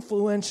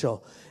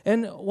influential.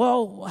 And,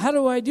 well, how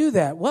do I do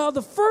that? Well,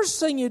 the first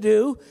thing you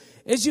do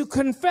is you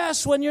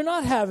confess when you're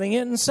not having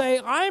it and say,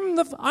 I'm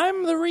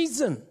the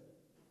reason.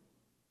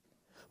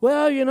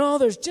 Well,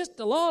 there's just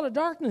a lot of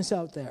darkness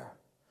out there.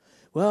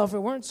 Well, if it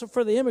weren't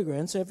for the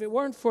immigrants, if it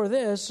weren't for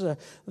this, if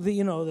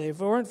it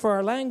weren't for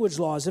our language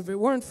laws, if it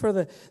weren't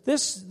for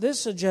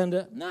this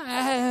agenda,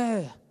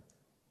 nah.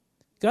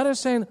 God is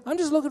saying, I'm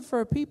just looking for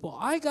a people.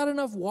 I got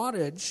enough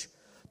wattage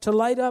to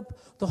light up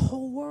the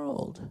whole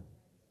world.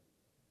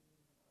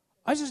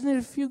 I just need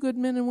a few good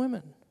men and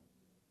women.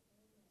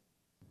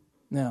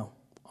 Now,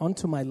 on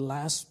to my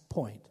last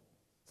point.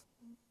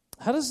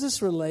 How does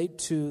this relate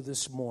to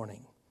this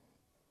morning?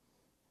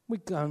 We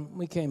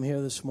came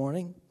here this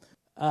morning.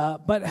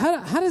 But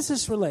how does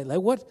this relate? Like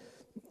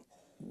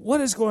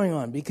what is going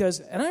on?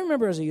 And I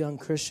remember as a young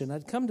Christian,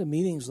 I'd come to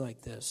meetings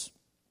like this.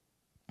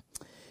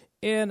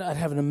 And I'd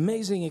have an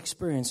amazing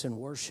experience in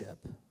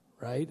worship,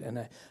 right? And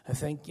I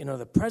think,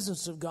 the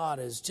presence of God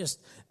is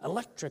just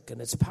electric and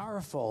it's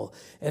powerful.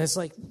 And it's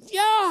like,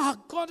 yeah,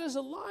 God is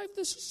alive.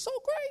 This is so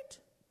great.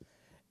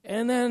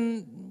 And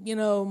then,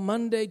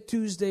 Monday,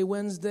 Tuesday,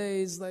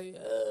 Wednesdays, like,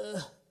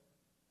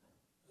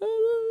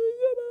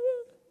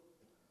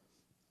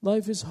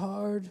 life is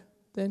hard,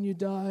 then you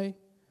die.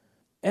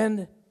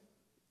 And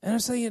I'm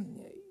saying,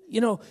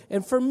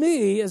 and for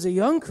me as a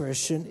young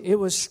Christian, it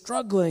was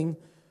struggling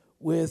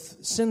with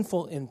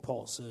sinful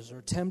impulses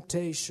or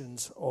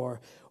temptations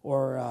or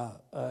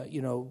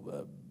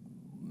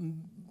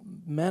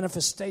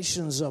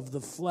manifestations of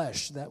the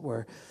flesh that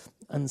were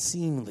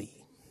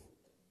unseemly,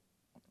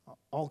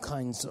 all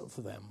kinds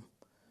of them.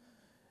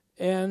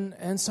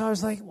 And so I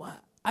was like, well,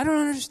 I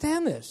don't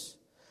understand this.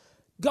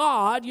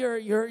 God,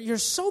 you're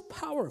so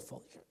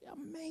powerful. You're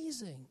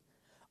amazing.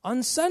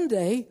 On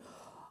Sunday,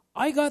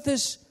 I got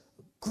this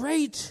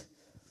great,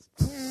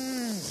 I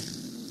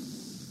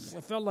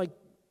felt like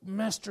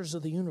masters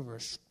of the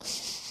universe.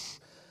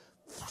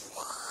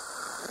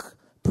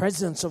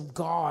 Presence of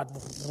God.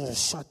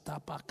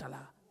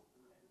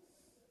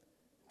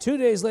 2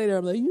 days later,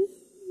 I'm like,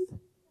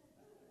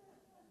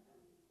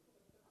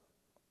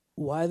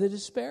 why the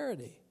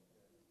disparity?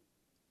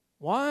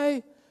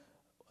 Why?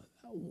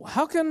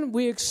 How can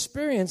we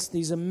experience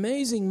these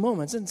amazing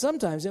moments? And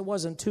sometimes it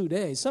wasn't 2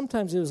 days.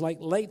 Sometimes it was like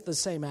late the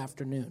same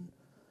afternoon.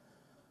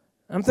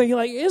 I'm thinking,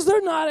 like, is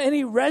there not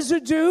any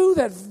residue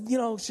that,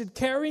 should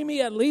carry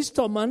me at least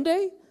till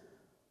Monday?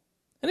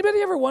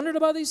 Anybody ever wondered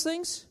about these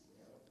things?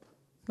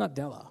 Not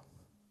Della.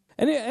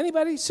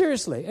 Anybody?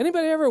 Seriously.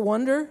 Anybody ever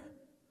wonder?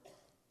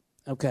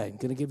 Okay, I'm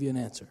going to give you an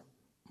answer.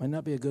 Might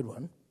not be a good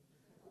one.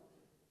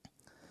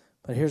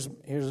 But here's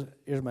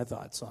my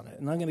thoughts on it.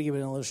 And I'm going to give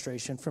you an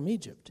illustration from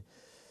Egypt.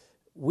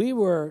 We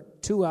were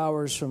 2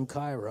 hours from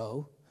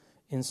Cairo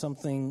in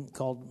something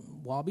called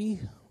Wadi.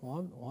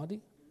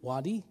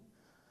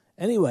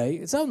 Anyway,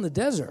 it's out in the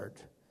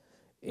desert.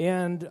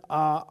 And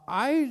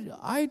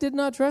I did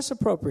not dress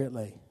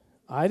appropriately.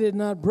 I did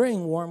not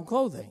bring warm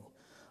clothing.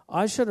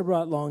 I should have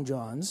brought long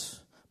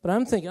johns. But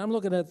I'm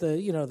looking at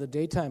the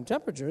daytime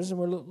temperatures, and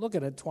we're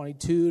looking at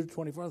 22 to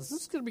 24. This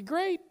is going to be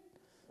great.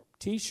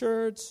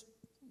 T-shirts,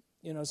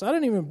 so I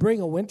didn't even bring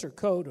a winter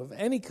coat of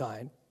any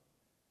kind.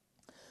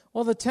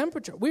 Well, the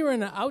temperature, we were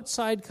in an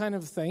outside kind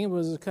of thing. It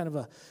was kind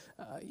of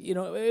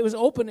it was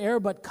open air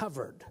but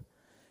covered.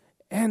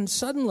 And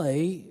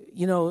suddenly,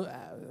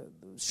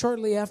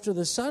 shortly after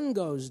the sun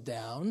goes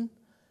down,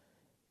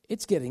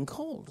 it's getting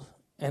cold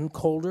and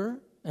colder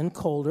and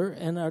colder.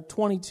 And our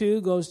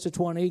 22 goes to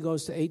 20,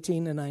 goes to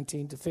 18 to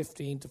 19 to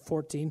 15 to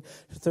 14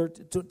 to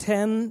 13 to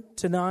 10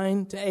 to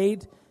 9 to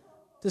 8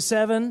 to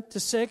 7 to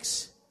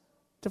 6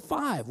 to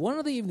 5. One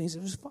of the evenings,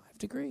 it was 5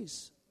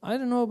 degrees. I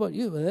don't know about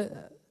you,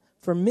 but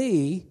for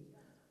me,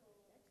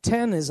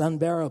 10 is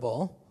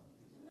unbearable.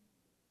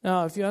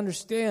 Now, if you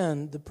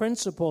understand the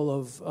principle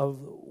of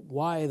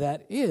why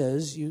that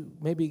is, you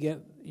maybe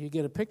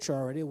get a picture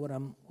already of what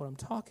I'm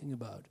talking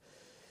about.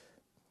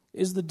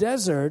 Is the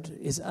desert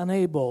is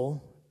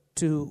unable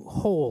to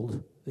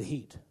hold the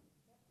heat.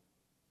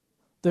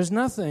 There's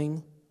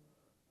nothing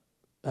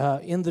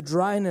in the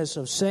dryness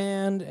of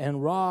sand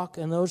and rock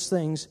and those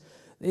things.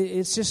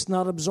 It's just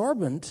not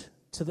absorbent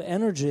to the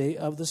energy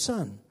of the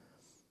sun.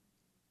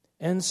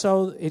 And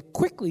so it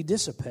quickly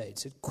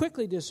dissipates. It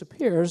quickly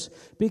disappears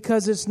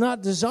because it's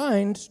not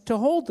designed to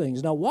hold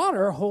things. Now,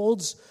 water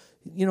holds,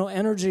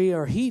 energy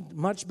or heat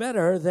much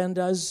better than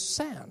does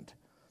sand.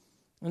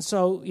 And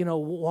so,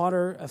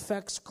 water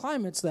affects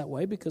climates that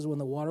way because when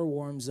the water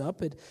warms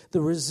up,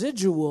 the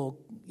residual,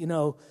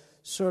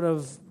 sort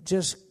of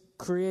just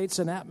creates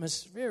an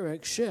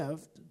atmospheric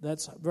shift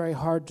that's very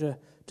hard to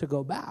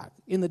go back.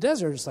 In the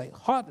desert, it's like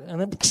hot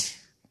and then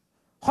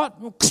hot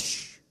and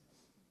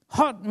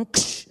hot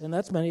and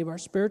that's many of our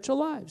spiritual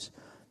lives.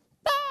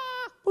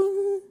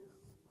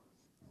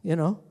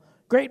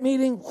 Great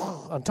meeting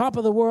on top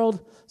of the world.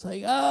 It's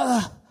like,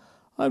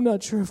 I'm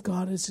not sure if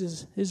God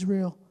is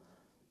real.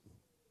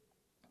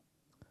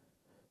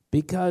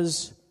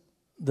 Because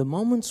the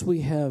moments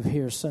we have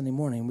here Sunday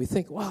morning, we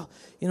think, wow,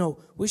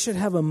 we should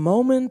have a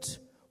moment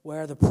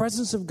where the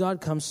presence of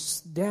God comes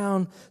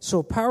down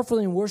so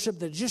powerfully in worship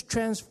that it just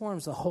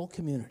transforms the whole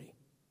community.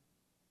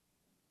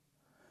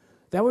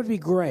 That would be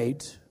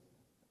great,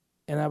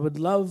 and I would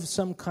love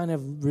some kind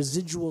of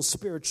residual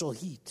spiritual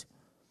heat.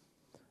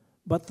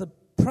 But the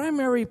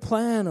primary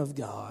plan of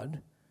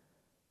God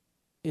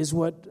is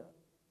what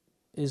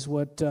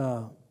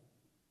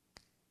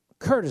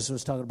Curtis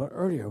was talking about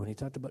earlier when he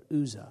talked about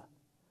Uzzah.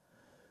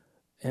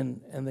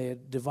 And they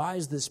had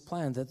devised this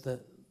plan that the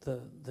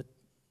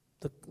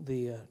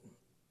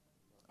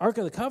Ark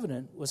of the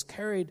Covenant was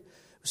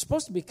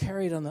supposed to be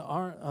carried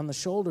on the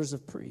shoulders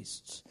of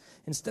priests.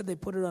 Instead, they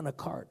put it on a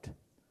cart.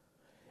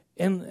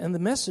 And the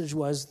message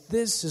was,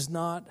 this is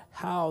not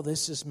how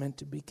this is meant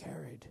to be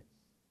carried.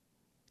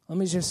 Let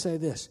me just say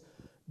this.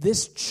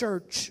 This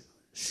church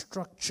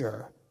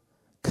structure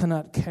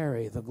cannot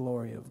carry the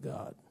glory of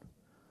God.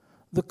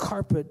 The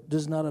carpet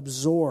does not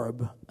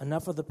absorb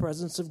enough of the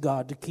presence of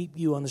God to keep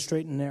you on the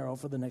straight and narrow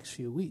for the next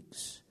few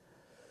weeks.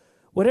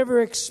 Whatever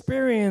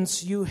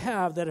experience you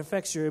have that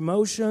affects your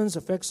emotions,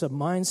 affects the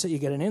mindset, you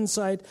get an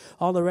insight,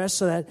 all the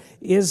rest of that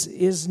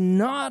is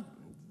not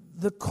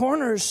the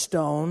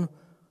cornerstone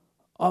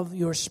of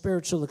your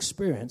spiritual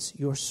experience.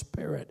 Your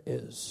spirit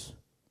is.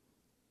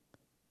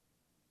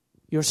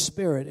 Your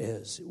spirit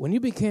is. When you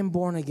became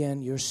born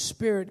again, your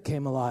spirit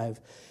came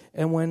alive.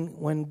 And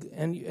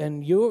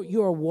when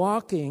you are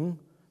walking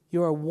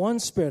You are one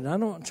spirit. I'm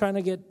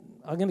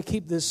going to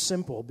keep this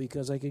simple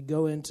because I could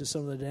go into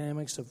some of the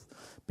dynamics of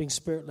being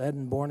spirit-led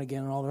and born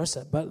again and all the rest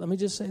of that. But let me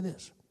just say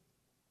this.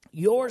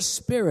 Your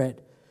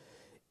spirit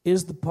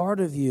is the part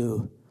of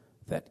you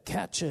that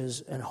catches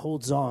and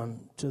holds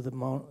on to the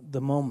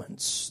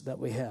moments that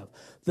we have.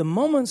 The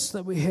moments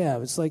that we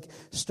have, it's like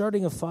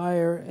starting a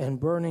fire and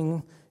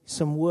burning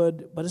some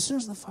wood, but as soon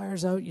as the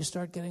fire's out, you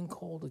start getting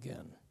cold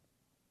again.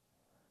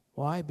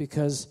 Why?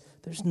 Because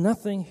there's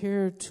nothing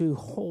here to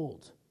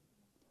hold.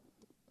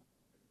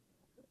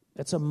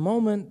 It's a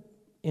moment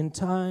in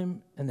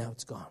time, and now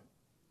it's gone.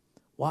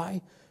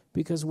 Why?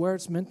 Because where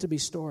it's meant to be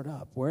stored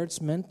up, where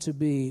it's meant to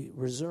be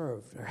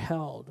reserved or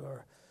held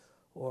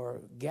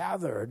or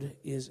gathered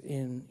is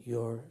in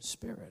your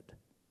spirit.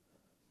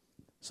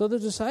 So the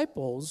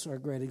disciples are a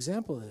great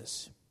example of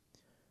this.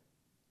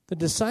 The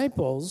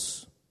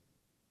disciples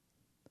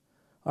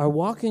are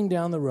walking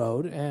down the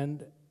road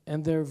and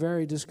they're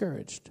very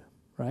discouraged,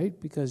 right?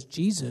 Because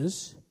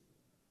Jesus,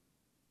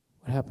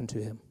 what happened to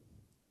him?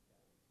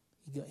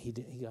 He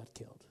got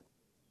killed.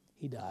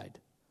 He died.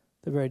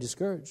 They're very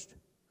discouraged.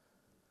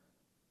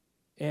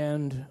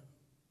 And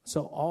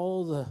so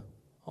all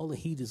the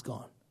heat is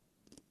gone.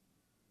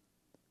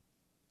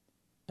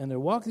 And they're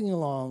walking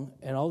along,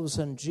 and all of a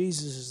sudden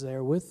Jesus is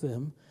there with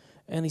them,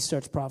 and he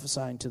starts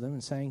prophesying to them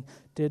and saying,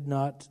 does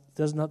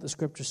not the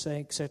scripture say,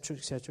 etc.,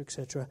 etc.,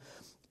 etc.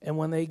 And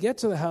when they get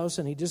to the house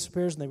and he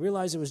disappears and they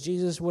realize it was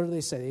Jesus, what do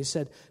they say? They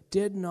said,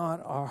 did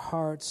not our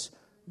hearts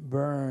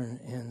burn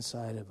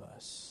inside of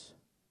us?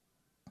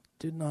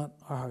 Did not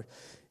our heart?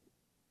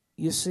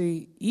 You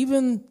see,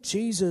 even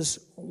Jesus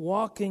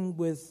walking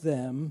with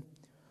them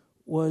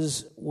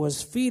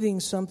was feeding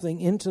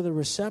something into the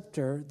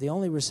receptor, the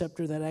only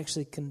receptor that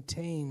actually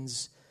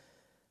contains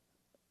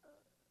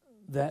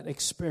that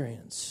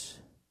experience.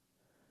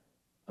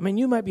 I mean,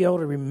 you might be able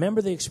to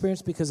remember the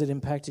experience because it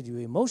impacted you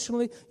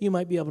emotionally. You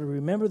might be able to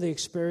remember the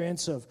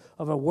experience of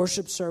a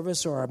worship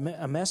service or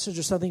a message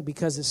or something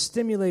because it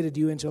stimulated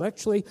you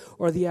intellectually,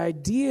 or the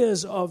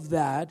ideas of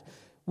that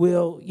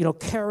will,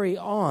 carry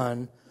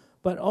on.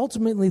 But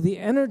ultimately, the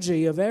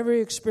energy of every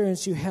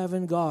experience you have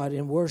in God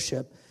in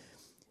worship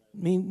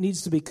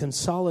needs to be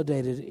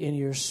consolidated in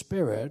your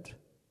spirit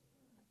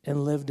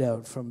and lived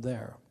out from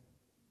there.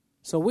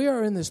 So we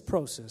are in this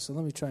process, and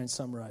let me try and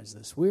summarize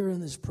this. We are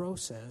in this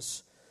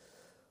process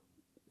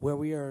where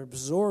we are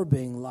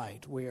absorbing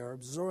light. We are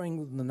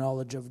absorbing the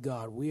knowledge of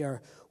God.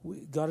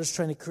 God is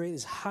trying to create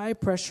this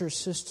high-pressure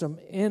system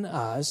in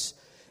us.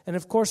 And,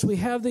 of course, we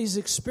have these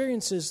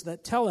experiences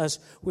that tell us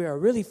we are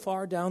really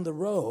far down the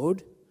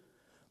road.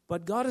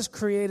 But God has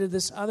created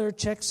this other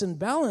checks and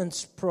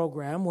balance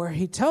program where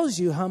he tells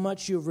you how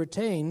much you've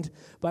retained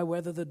by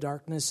whether the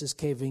darkness is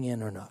caving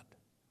in or not.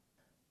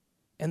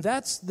 And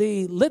that's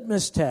the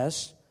litmus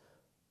test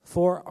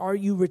for, are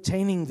you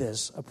retaining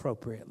this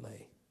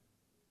appropriately?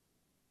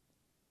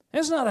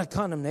 It's not a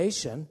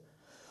condemnation.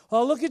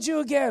 Oh, look at you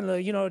again.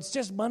 It's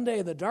just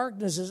Monday. The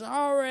darkness is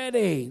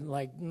already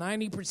like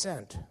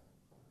 90%.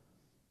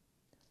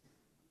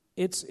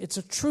 It's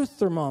a truth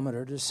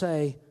thermometer to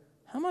say,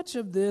 how much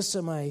of this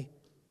am I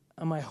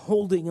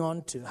holding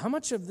on to? How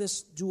much of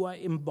this do I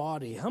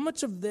embody? How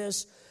much of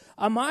this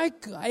am I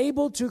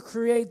able to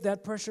create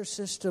that pressure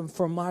system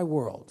for my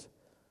world?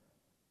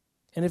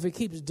 And if it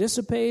keeps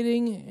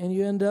dissipating and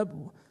you end up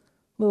a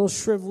little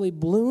shrivelly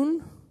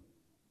balloon,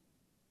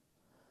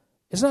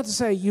 it's not to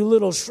say, you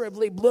little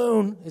shrivelly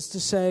balloon. It's to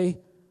say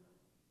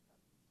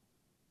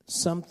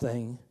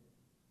something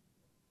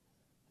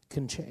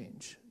can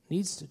change,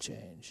 needs to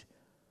change.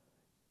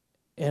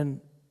 And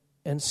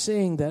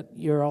seeing that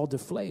you're all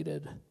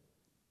deflated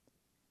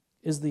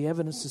is the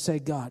evidence to say,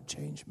 God,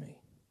 change me.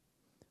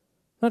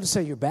 Not to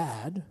say you're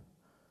bad,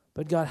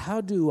 but God,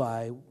 how do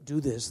I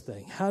do this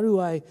thing? How do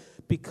I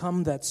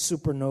become that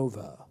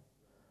supernova?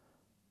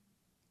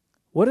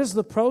 What is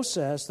the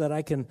process that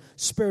I can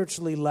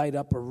spiritually light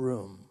up a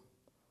room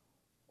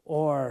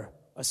or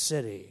a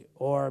city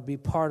or be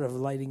part of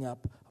lighting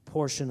up a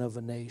portion of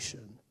a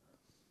nation?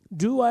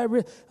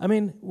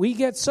 We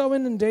get so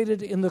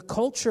inundated in the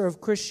culture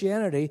of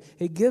Christianity,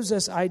 it gives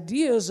us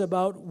ideas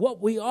about what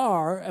we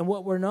are and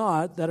what we're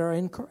not that are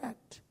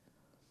incorrect.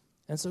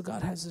 And so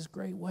God has this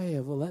great way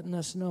of letting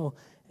us know,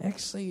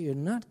 actually, you're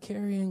not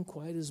carrying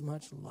quite as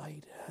much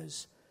light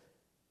as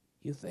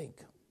you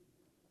think.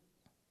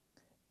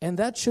 And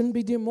that shouldn't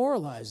be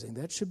demoralizing.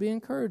 That should be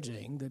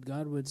encouraging, that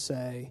God would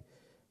say,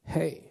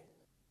 hey,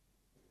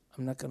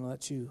 I'm not going to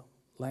let you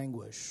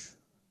languish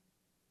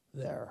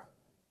there.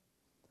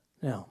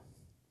 Now,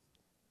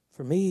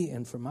 for me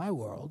and for my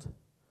world,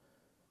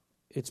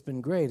 it's been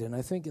great. And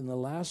I think in the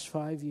last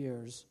 5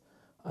 years,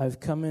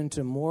 I've come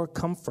into more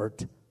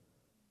comfort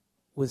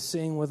with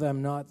seeing what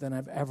I'm not than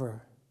I've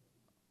ever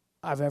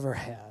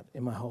had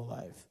in my whole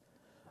life.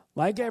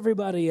 Like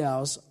everybody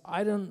else,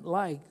 I didn't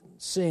like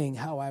seeing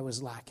how I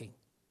was lacking.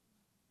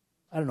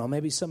 I don't know,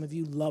 maybe some of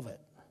you love it.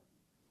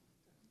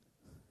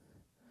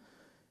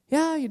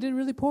 Yeah, you did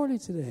really poorly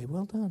today.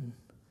 Well done.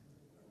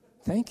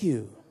 Thank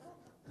you.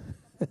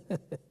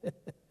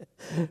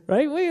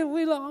 Right?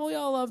 We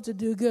all love to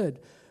do good.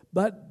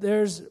 But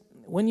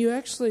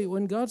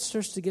when God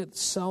starts to get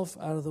self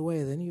out of the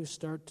way, then you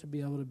start to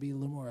be able to be a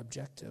little more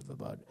objective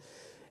about it.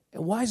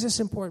 And why is this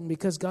important?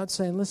 Because God's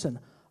saying, listen,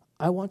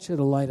 I want you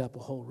to light up a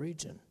whole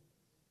region.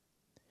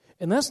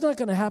 And that's not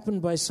going to happen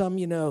by some,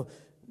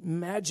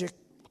 magic.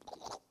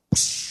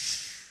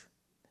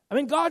 I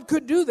mean, God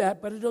could do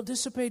that, but it'll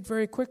dissipate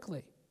very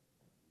quickly.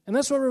 And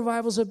that's what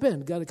revivals have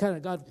been. God,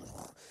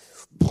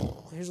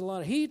 here's a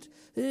lot of heat,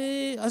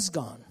 it's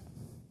gone.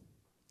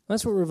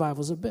 That's what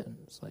revivals have been.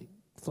 It's like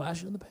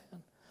flash in the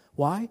pan.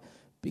 Why?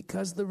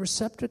 Because the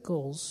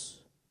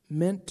receptacles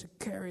meant to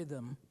carry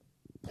them,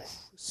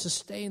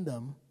 sustain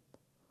them,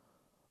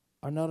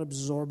 are not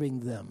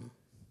absorbing them.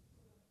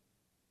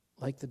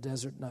 Like the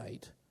desert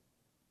night,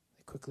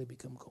 they quickly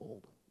become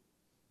cold.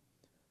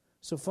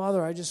 So,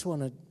 Father, I just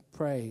want to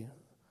pray,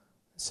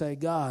 say,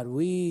 God,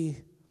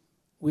 we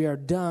are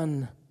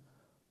done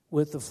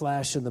with the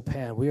flash in the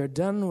pan. We are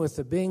done with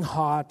the being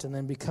hot and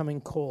then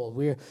becoming cold.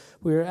 We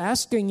are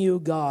asking you,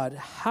 God,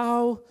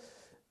 how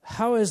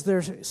is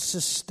there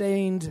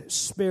sustained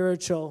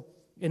spiritual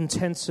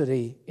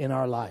intensity in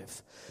our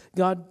life?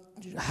 God,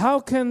 how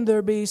can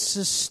there be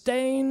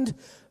sustained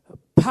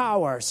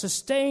power,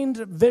 sustained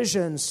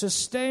vision,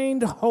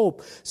 sustained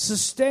hope,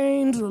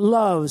 sustained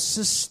love,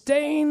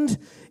 sustained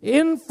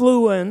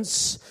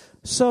influence,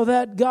 so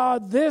that,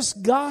 God, this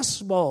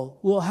gospel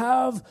will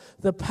have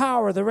the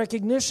power, the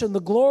recognition, the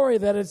glory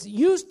that it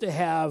used to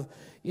have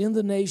in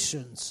the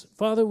nations.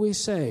 Father, we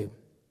say,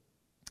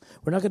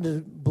 we're not going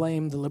to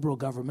blame the liberal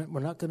government. We're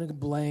not going to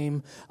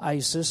blame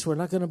ISIS. We're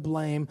not going to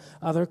blame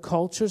other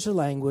cultures or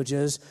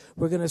languages.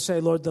 We're going to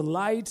say, Lord, the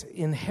light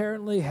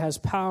inherently has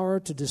power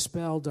to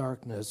dispel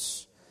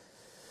darkness.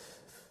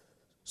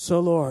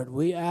 So, Lord,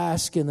 we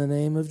ask in the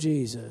name of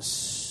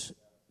Jesus,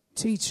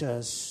 teach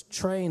us,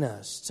 train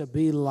us to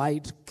be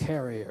light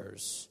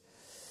carriers.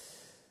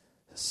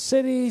 A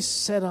city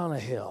set on a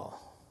hill.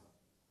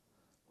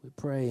 We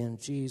pray in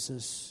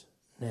Jesus'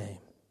 name.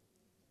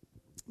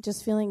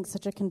 Just feeling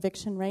such a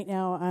conviction right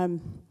now.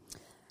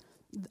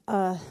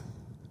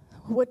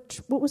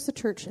 What was the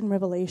church in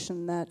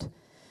Revelation that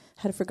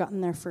had forgotten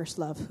their first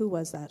love? Who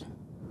was that?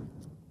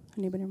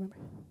 Anybody remember?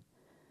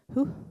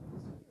 Who?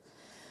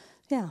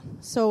 Yeah.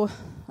 So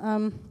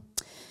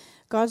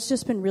God's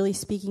just been really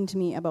speaking to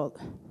me about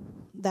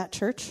that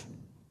church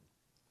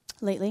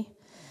lately,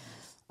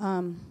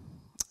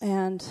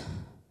 and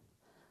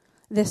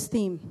this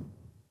theme,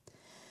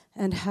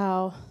 and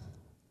how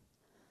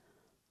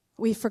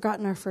we've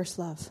forgotten our first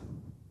love.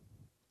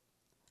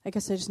 I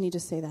guess I just need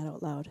to say that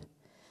out loud.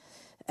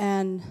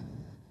 And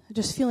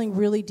just feeling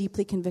really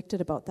deeply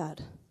convicted about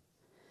that.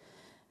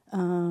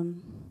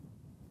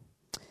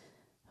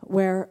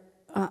 Where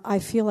I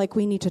feel like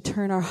we need to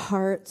turn our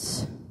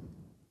hearts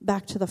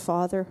back to the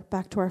Father,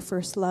 back to our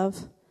first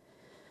love.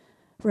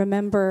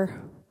 Remember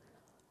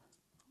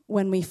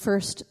when we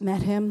first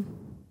met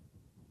Him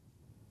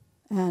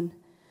and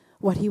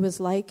what He was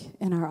like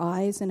in our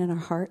eyes and in our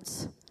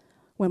hearts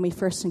when we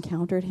first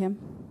encountered Him.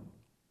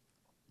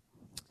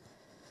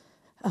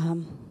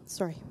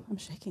 Sorry, I'm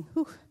shaking.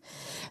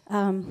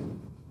 And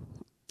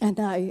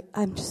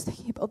I'm just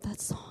thinking about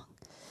that song.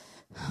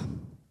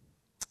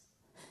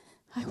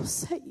 I will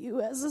set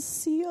you as a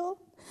seal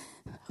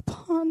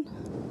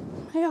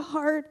upon my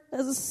heart,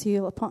 as a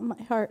seal upon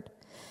my heart.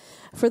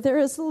 For there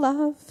is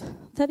love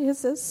that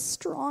is as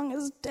strong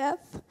as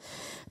death,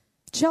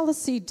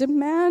 jealousy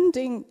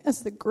demanding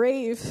as the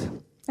grave.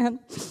 And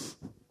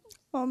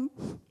I'm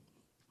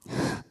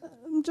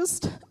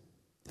just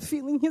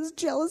feeling His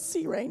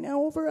jealousy right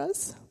now over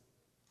us.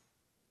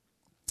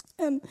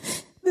 And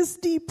this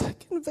deep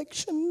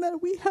conviction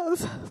that we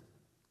have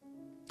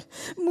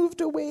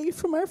moved away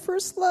from our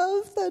first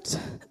love, that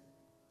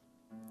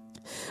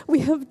we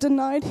have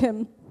denied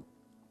Him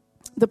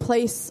the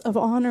place of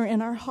honor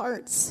in our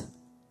hearts.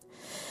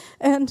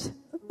 And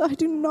I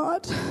do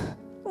not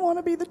want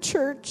to be the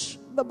church,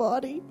 the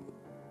body,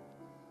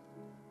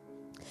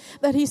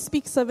 that He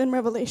speaks of in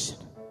Revelation,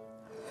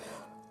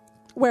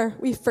 where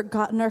we've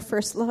forgotten our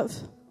first love,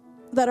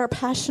 that our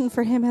passion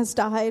for Him has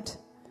died,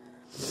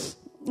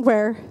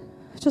 where,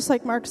 just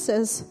like Mark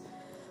says,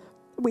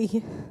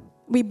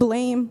 we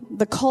blame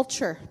the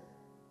culture.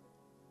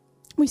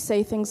 We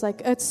say things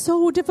like, it's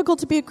so difficult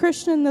to be a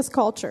Christian in this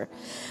culture.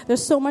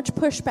 There's so much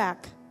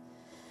pushback.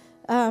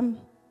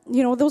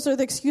 Those are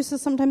the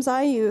excuses sometimes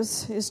I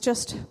use. It's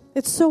just,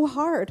 it's so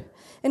hard.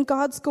 And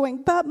God's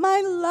going, but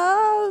my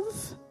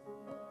love,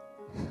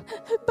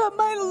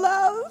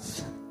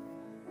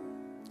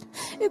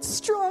 it's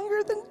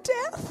stronger than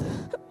death.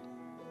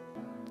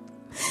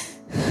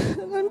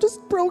 And I'm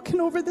just broken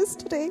over this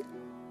today.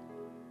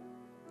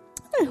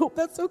 I hope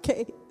that's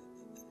okay.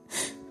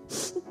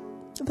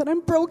 That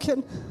I'm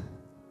broken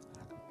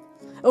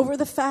over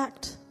the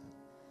fact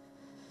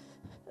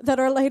that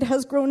our light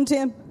has grown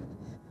dim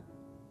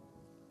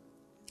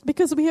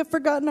because we have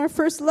forgotten our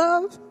first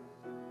love.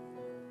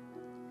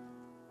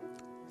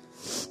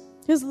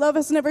 His love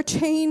has never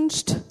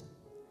changed.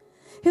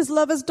 His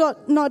love is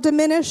not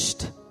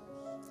diminished.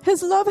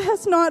 His love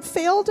has not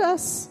failed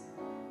us.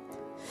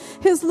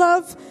 His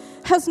love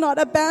has not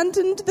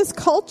abandoned this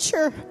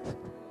culture.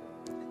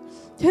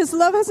 His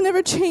love has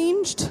never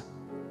changed.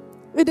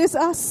 It is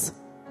us.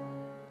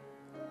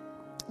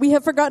 We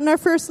have forgotten our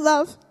first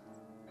love.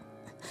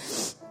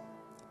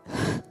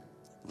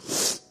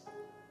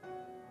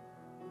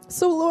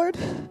 So, Lord,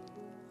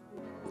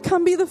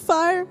 come be the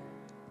fire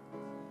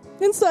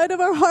inside of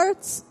our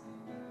hearts.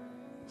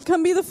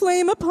 Come be the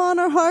flame upon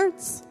our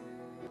hearts.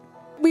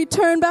 We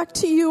turn back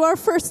to you, our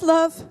first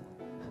love.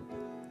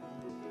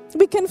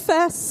 We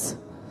confess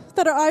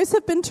that our eyes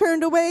have been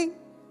turned away,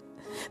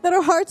 that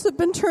our hearts have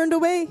been turned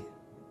away,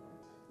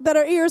 that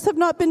our ears have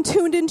not been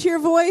tuned into your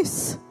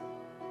voice.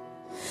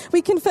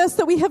 We confess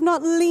that we have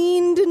not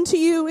leaned into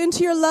you,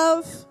 into your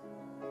love.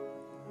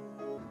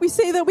 We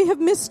say that we have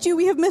missed you,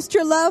 we have missed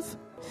your love.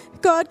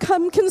 God,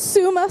 come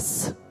consume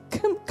us.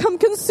 Come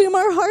consume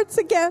our hearts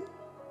again.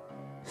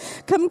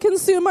 Come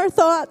consume our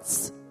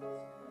thoughts.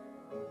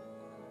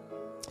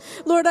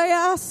 Lord, I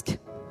ask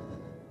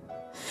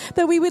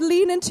that we would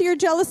lean into your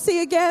jealousy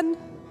again,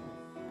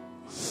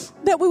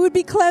 that we would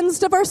be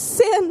cleansed of our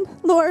sin,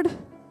 Lord.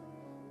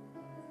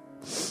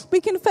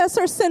 We confess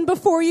our sin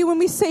before you when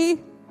we say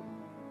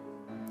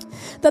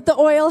that the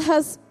oil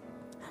has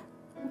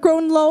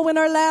grown low in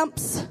our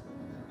lamps,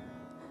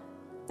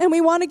 and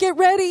we want to get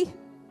ready.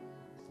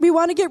 We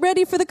want to get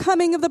ready for the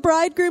coming of the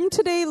bridegroom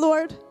today,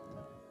 Lord.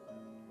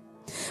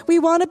 We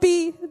want to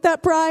be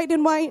that bride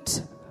in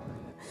white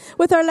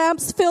with our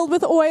lamps filled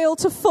with oil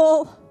to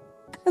full.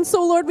 And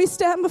so, Lord, we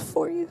stand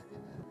before you.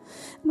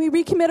 We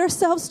recommit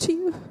ourselves to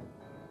you.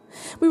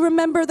 We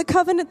remember the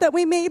covenant that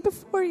we made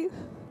before you.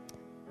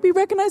 We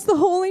recognize the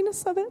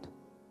holiness of it,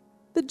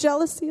 the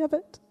jealousy of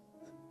it,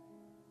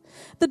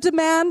 the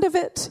demand of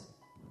it.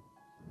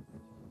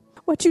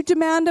 What you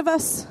demand of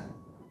us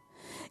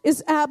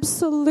is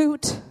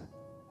absolute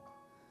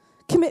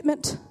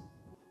commitment.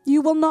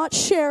 You will not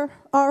share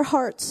our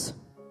hearts.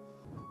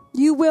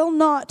 You will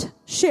not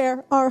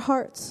share our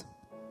hearts.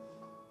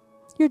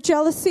 Your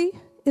jealousy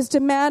is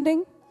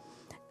demanding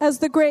as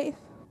the grave.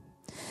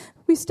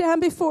 We stand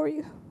before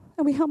you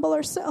and we humble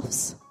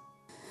ourselves.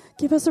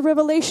 Give us a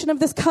revelation of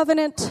this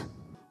covenant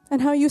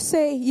and how you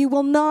say you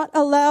will not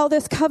allow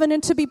this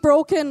covenant to be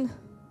broken.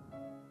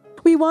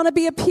 We want to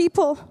be a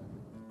people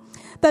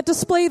that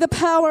display the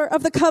power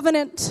of the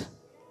covenant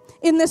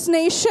in this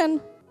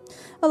nation.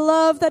 A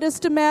love that is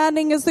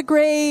demanding as the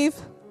grave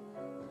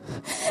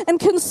and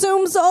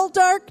consumes all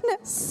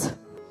darkness.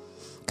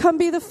 Come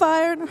be the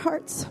fire in our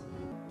hearts.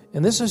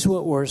 And this is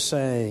what we're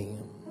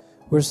saying.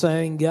 We're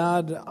saying,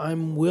 God,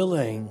 I'm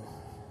willing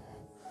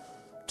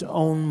to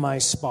own my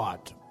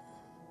spot.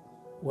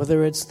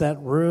 Whether it's that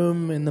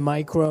room in the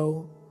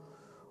micro,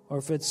 or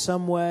if it's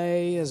some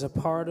way as a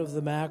part of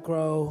the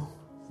macro.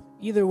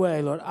 Either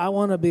way, Lord, I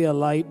want to be a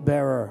light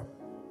bearer.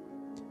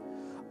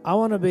 I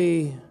want to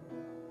be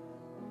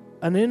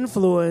an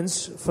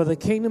influence for the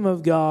kingdom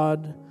of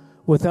God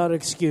without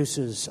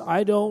excuses.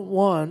 I don't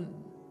want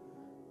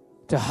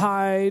to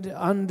hide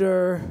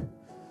under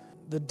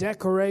the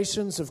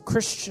decorations of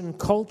Christian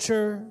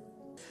culture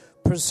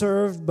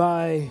preserved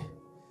by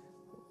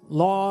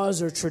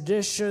laws or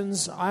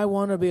traditions. I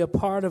want to be a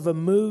part of a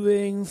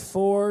moving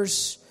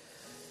force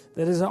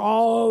that is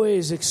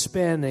always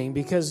expanding,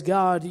 because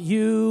God,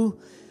 you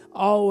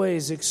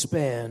always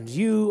expand.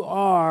 You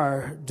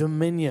are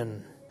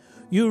dominion.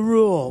 You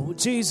rule.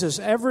 Jesus,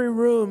 every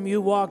room you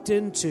walked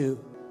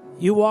into,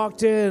 you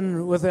walked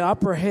in with the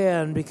upper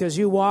hand because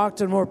you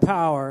walked in more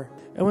power.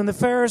 And when the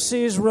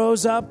Pharisees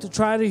rose up to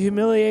try to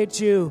humiliate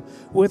you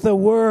with a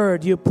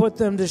word, you put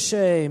them to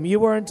shame. You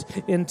weren't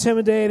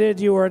intimidated.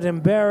 You weren't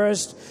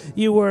embarrassed.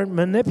 You weren't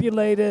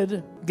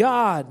manipulated.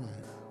 God,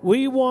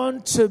 we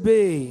want to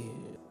be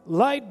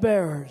light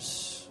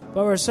bearers.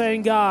 But we're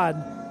saying,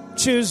 God,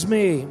 choose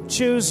me,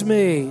 choose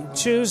me,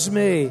 choose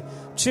me,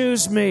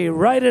 choose me.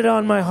 Write it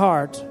on my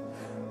heart.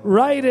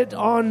 Write it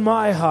on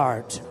my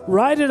heart.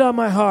 Write it on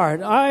my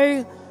heart.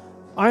 I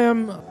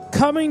am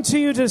coming to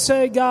you to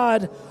say,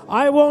 God,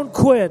 I won't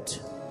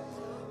quit.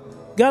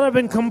 God, I've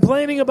been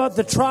complaining about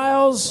the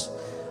trials.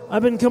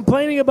 I've been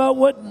complaining about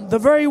what the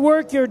very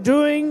work you're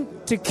doing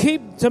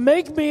to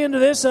make me into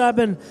this. And I've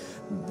been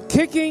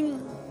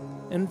kicking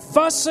and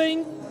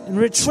fussing and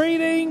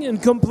retreating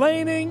and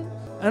complaining.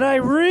 And I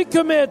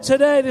recommit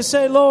today to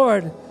say,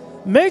 Lord,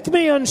 make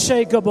me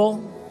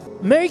unshakable.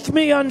 Make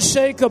me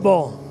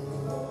unshakable.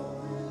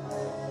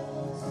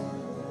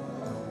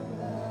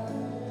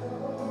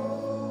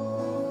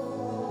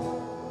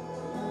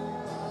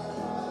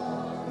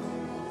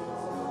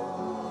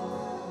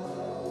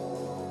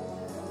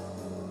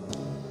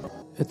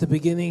 At the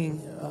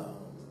beginning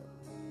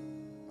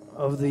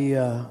of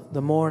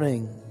the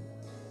morning,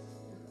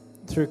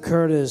 through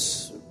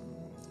Curtis,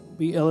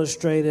 we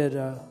illustrated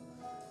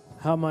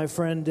how my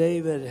friend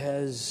David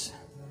has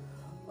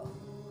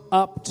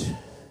upped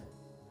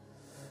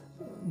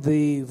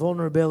the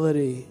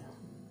vulnerability,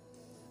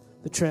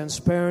 the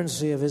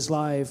transparency of his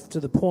life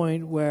to the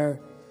point where,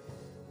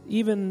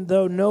 even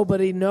though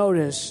nobody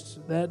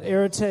noticed that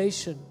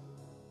irritation,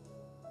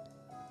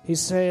 He's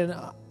saying,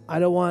 I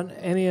don't want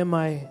any of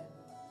my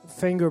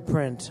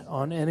fingerprint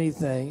on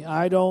anything.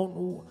 I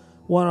don't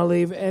want to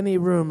leave any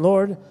room.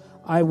 Lord,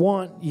 I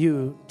want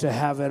you to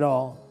have it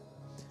all.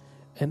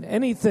 And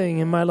anything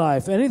in my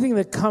life, anything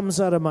that comes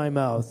out of my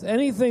mouth,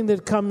 anything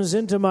that comes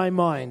into my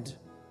mind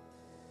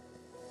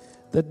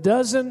that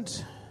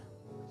doesn't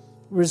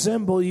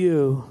resemble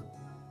you,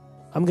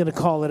 I'm going to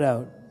call it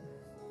out.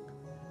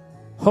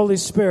 Holy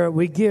Spirit,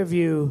 we give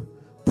you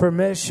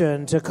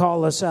permission to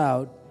call us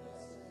out.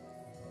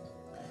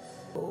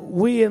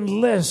 We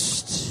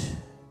enlist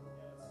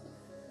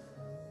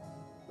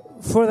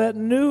for that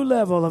new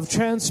level of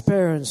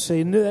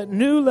transparency, that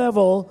new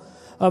level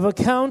of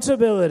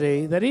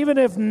accountability, that even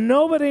if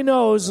nobody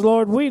knows,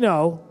 Lord, we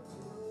know.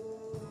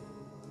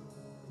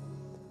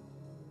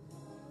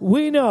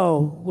 We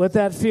know what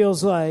that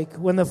feels like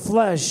when the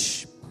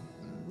flesh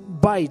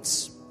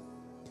bites,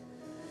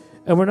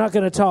 and we're not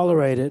going to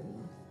tolerate it.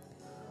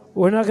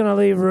 We're not going to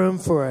leave room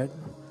for it.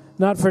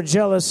 Not for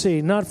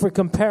jealousy, not for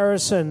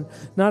comparison,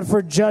 not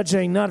for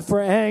judging, not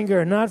for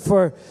anger, not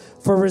for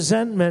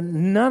resentment,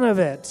 none of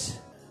it.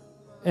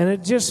 And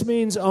it just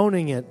means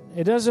owning it.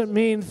 It doesn't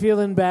mean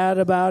feeling bad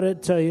about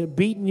it,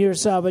 beating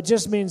yourself. It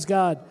just means,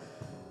 God,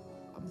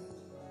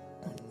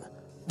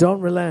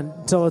 don't relent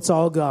until it's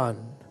all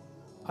gone.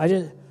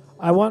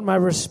 I want my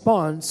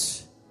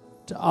response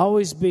to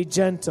always be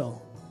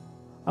gentle.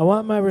 I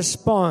want my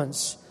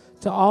response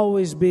to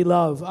always be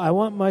love. I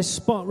want my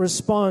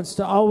response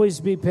to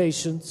always be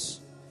patience,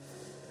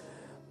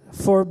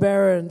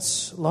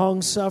 forbearance,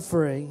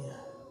 long-suffering.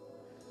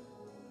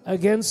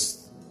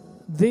 Against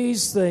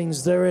these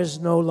things there is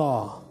no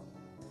law.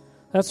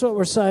 That's what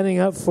we're signing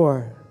up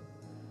for,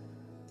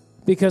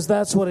 because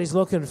that's what he's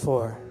looking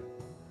for.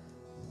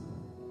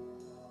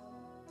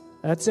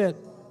 That's it.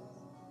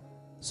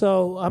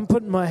 So I'm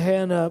putting my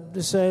hand up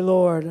to say,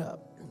 Lord,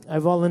 I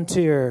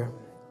volunteer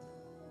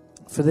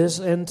for this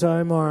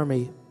end-time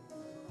army.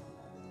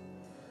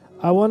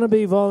 I want to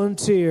be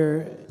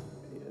volunteer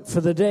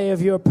for the day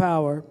of your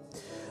power.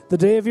 The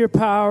day of your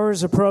power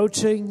is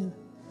approaching,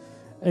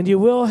 and you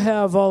will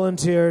have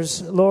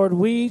volunteers. Lord,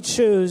 we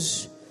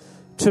choose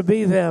to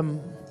be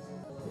them.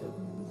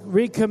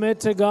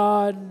 Recommit to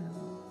God,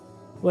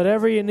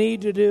 whatever you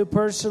need to do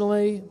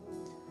personally,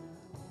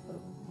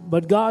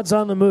 but God's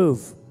on the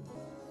move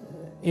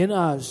in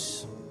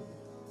us.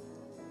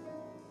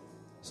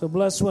 So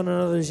bless one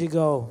another as you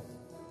go.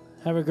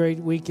 Have a great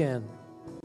weekend.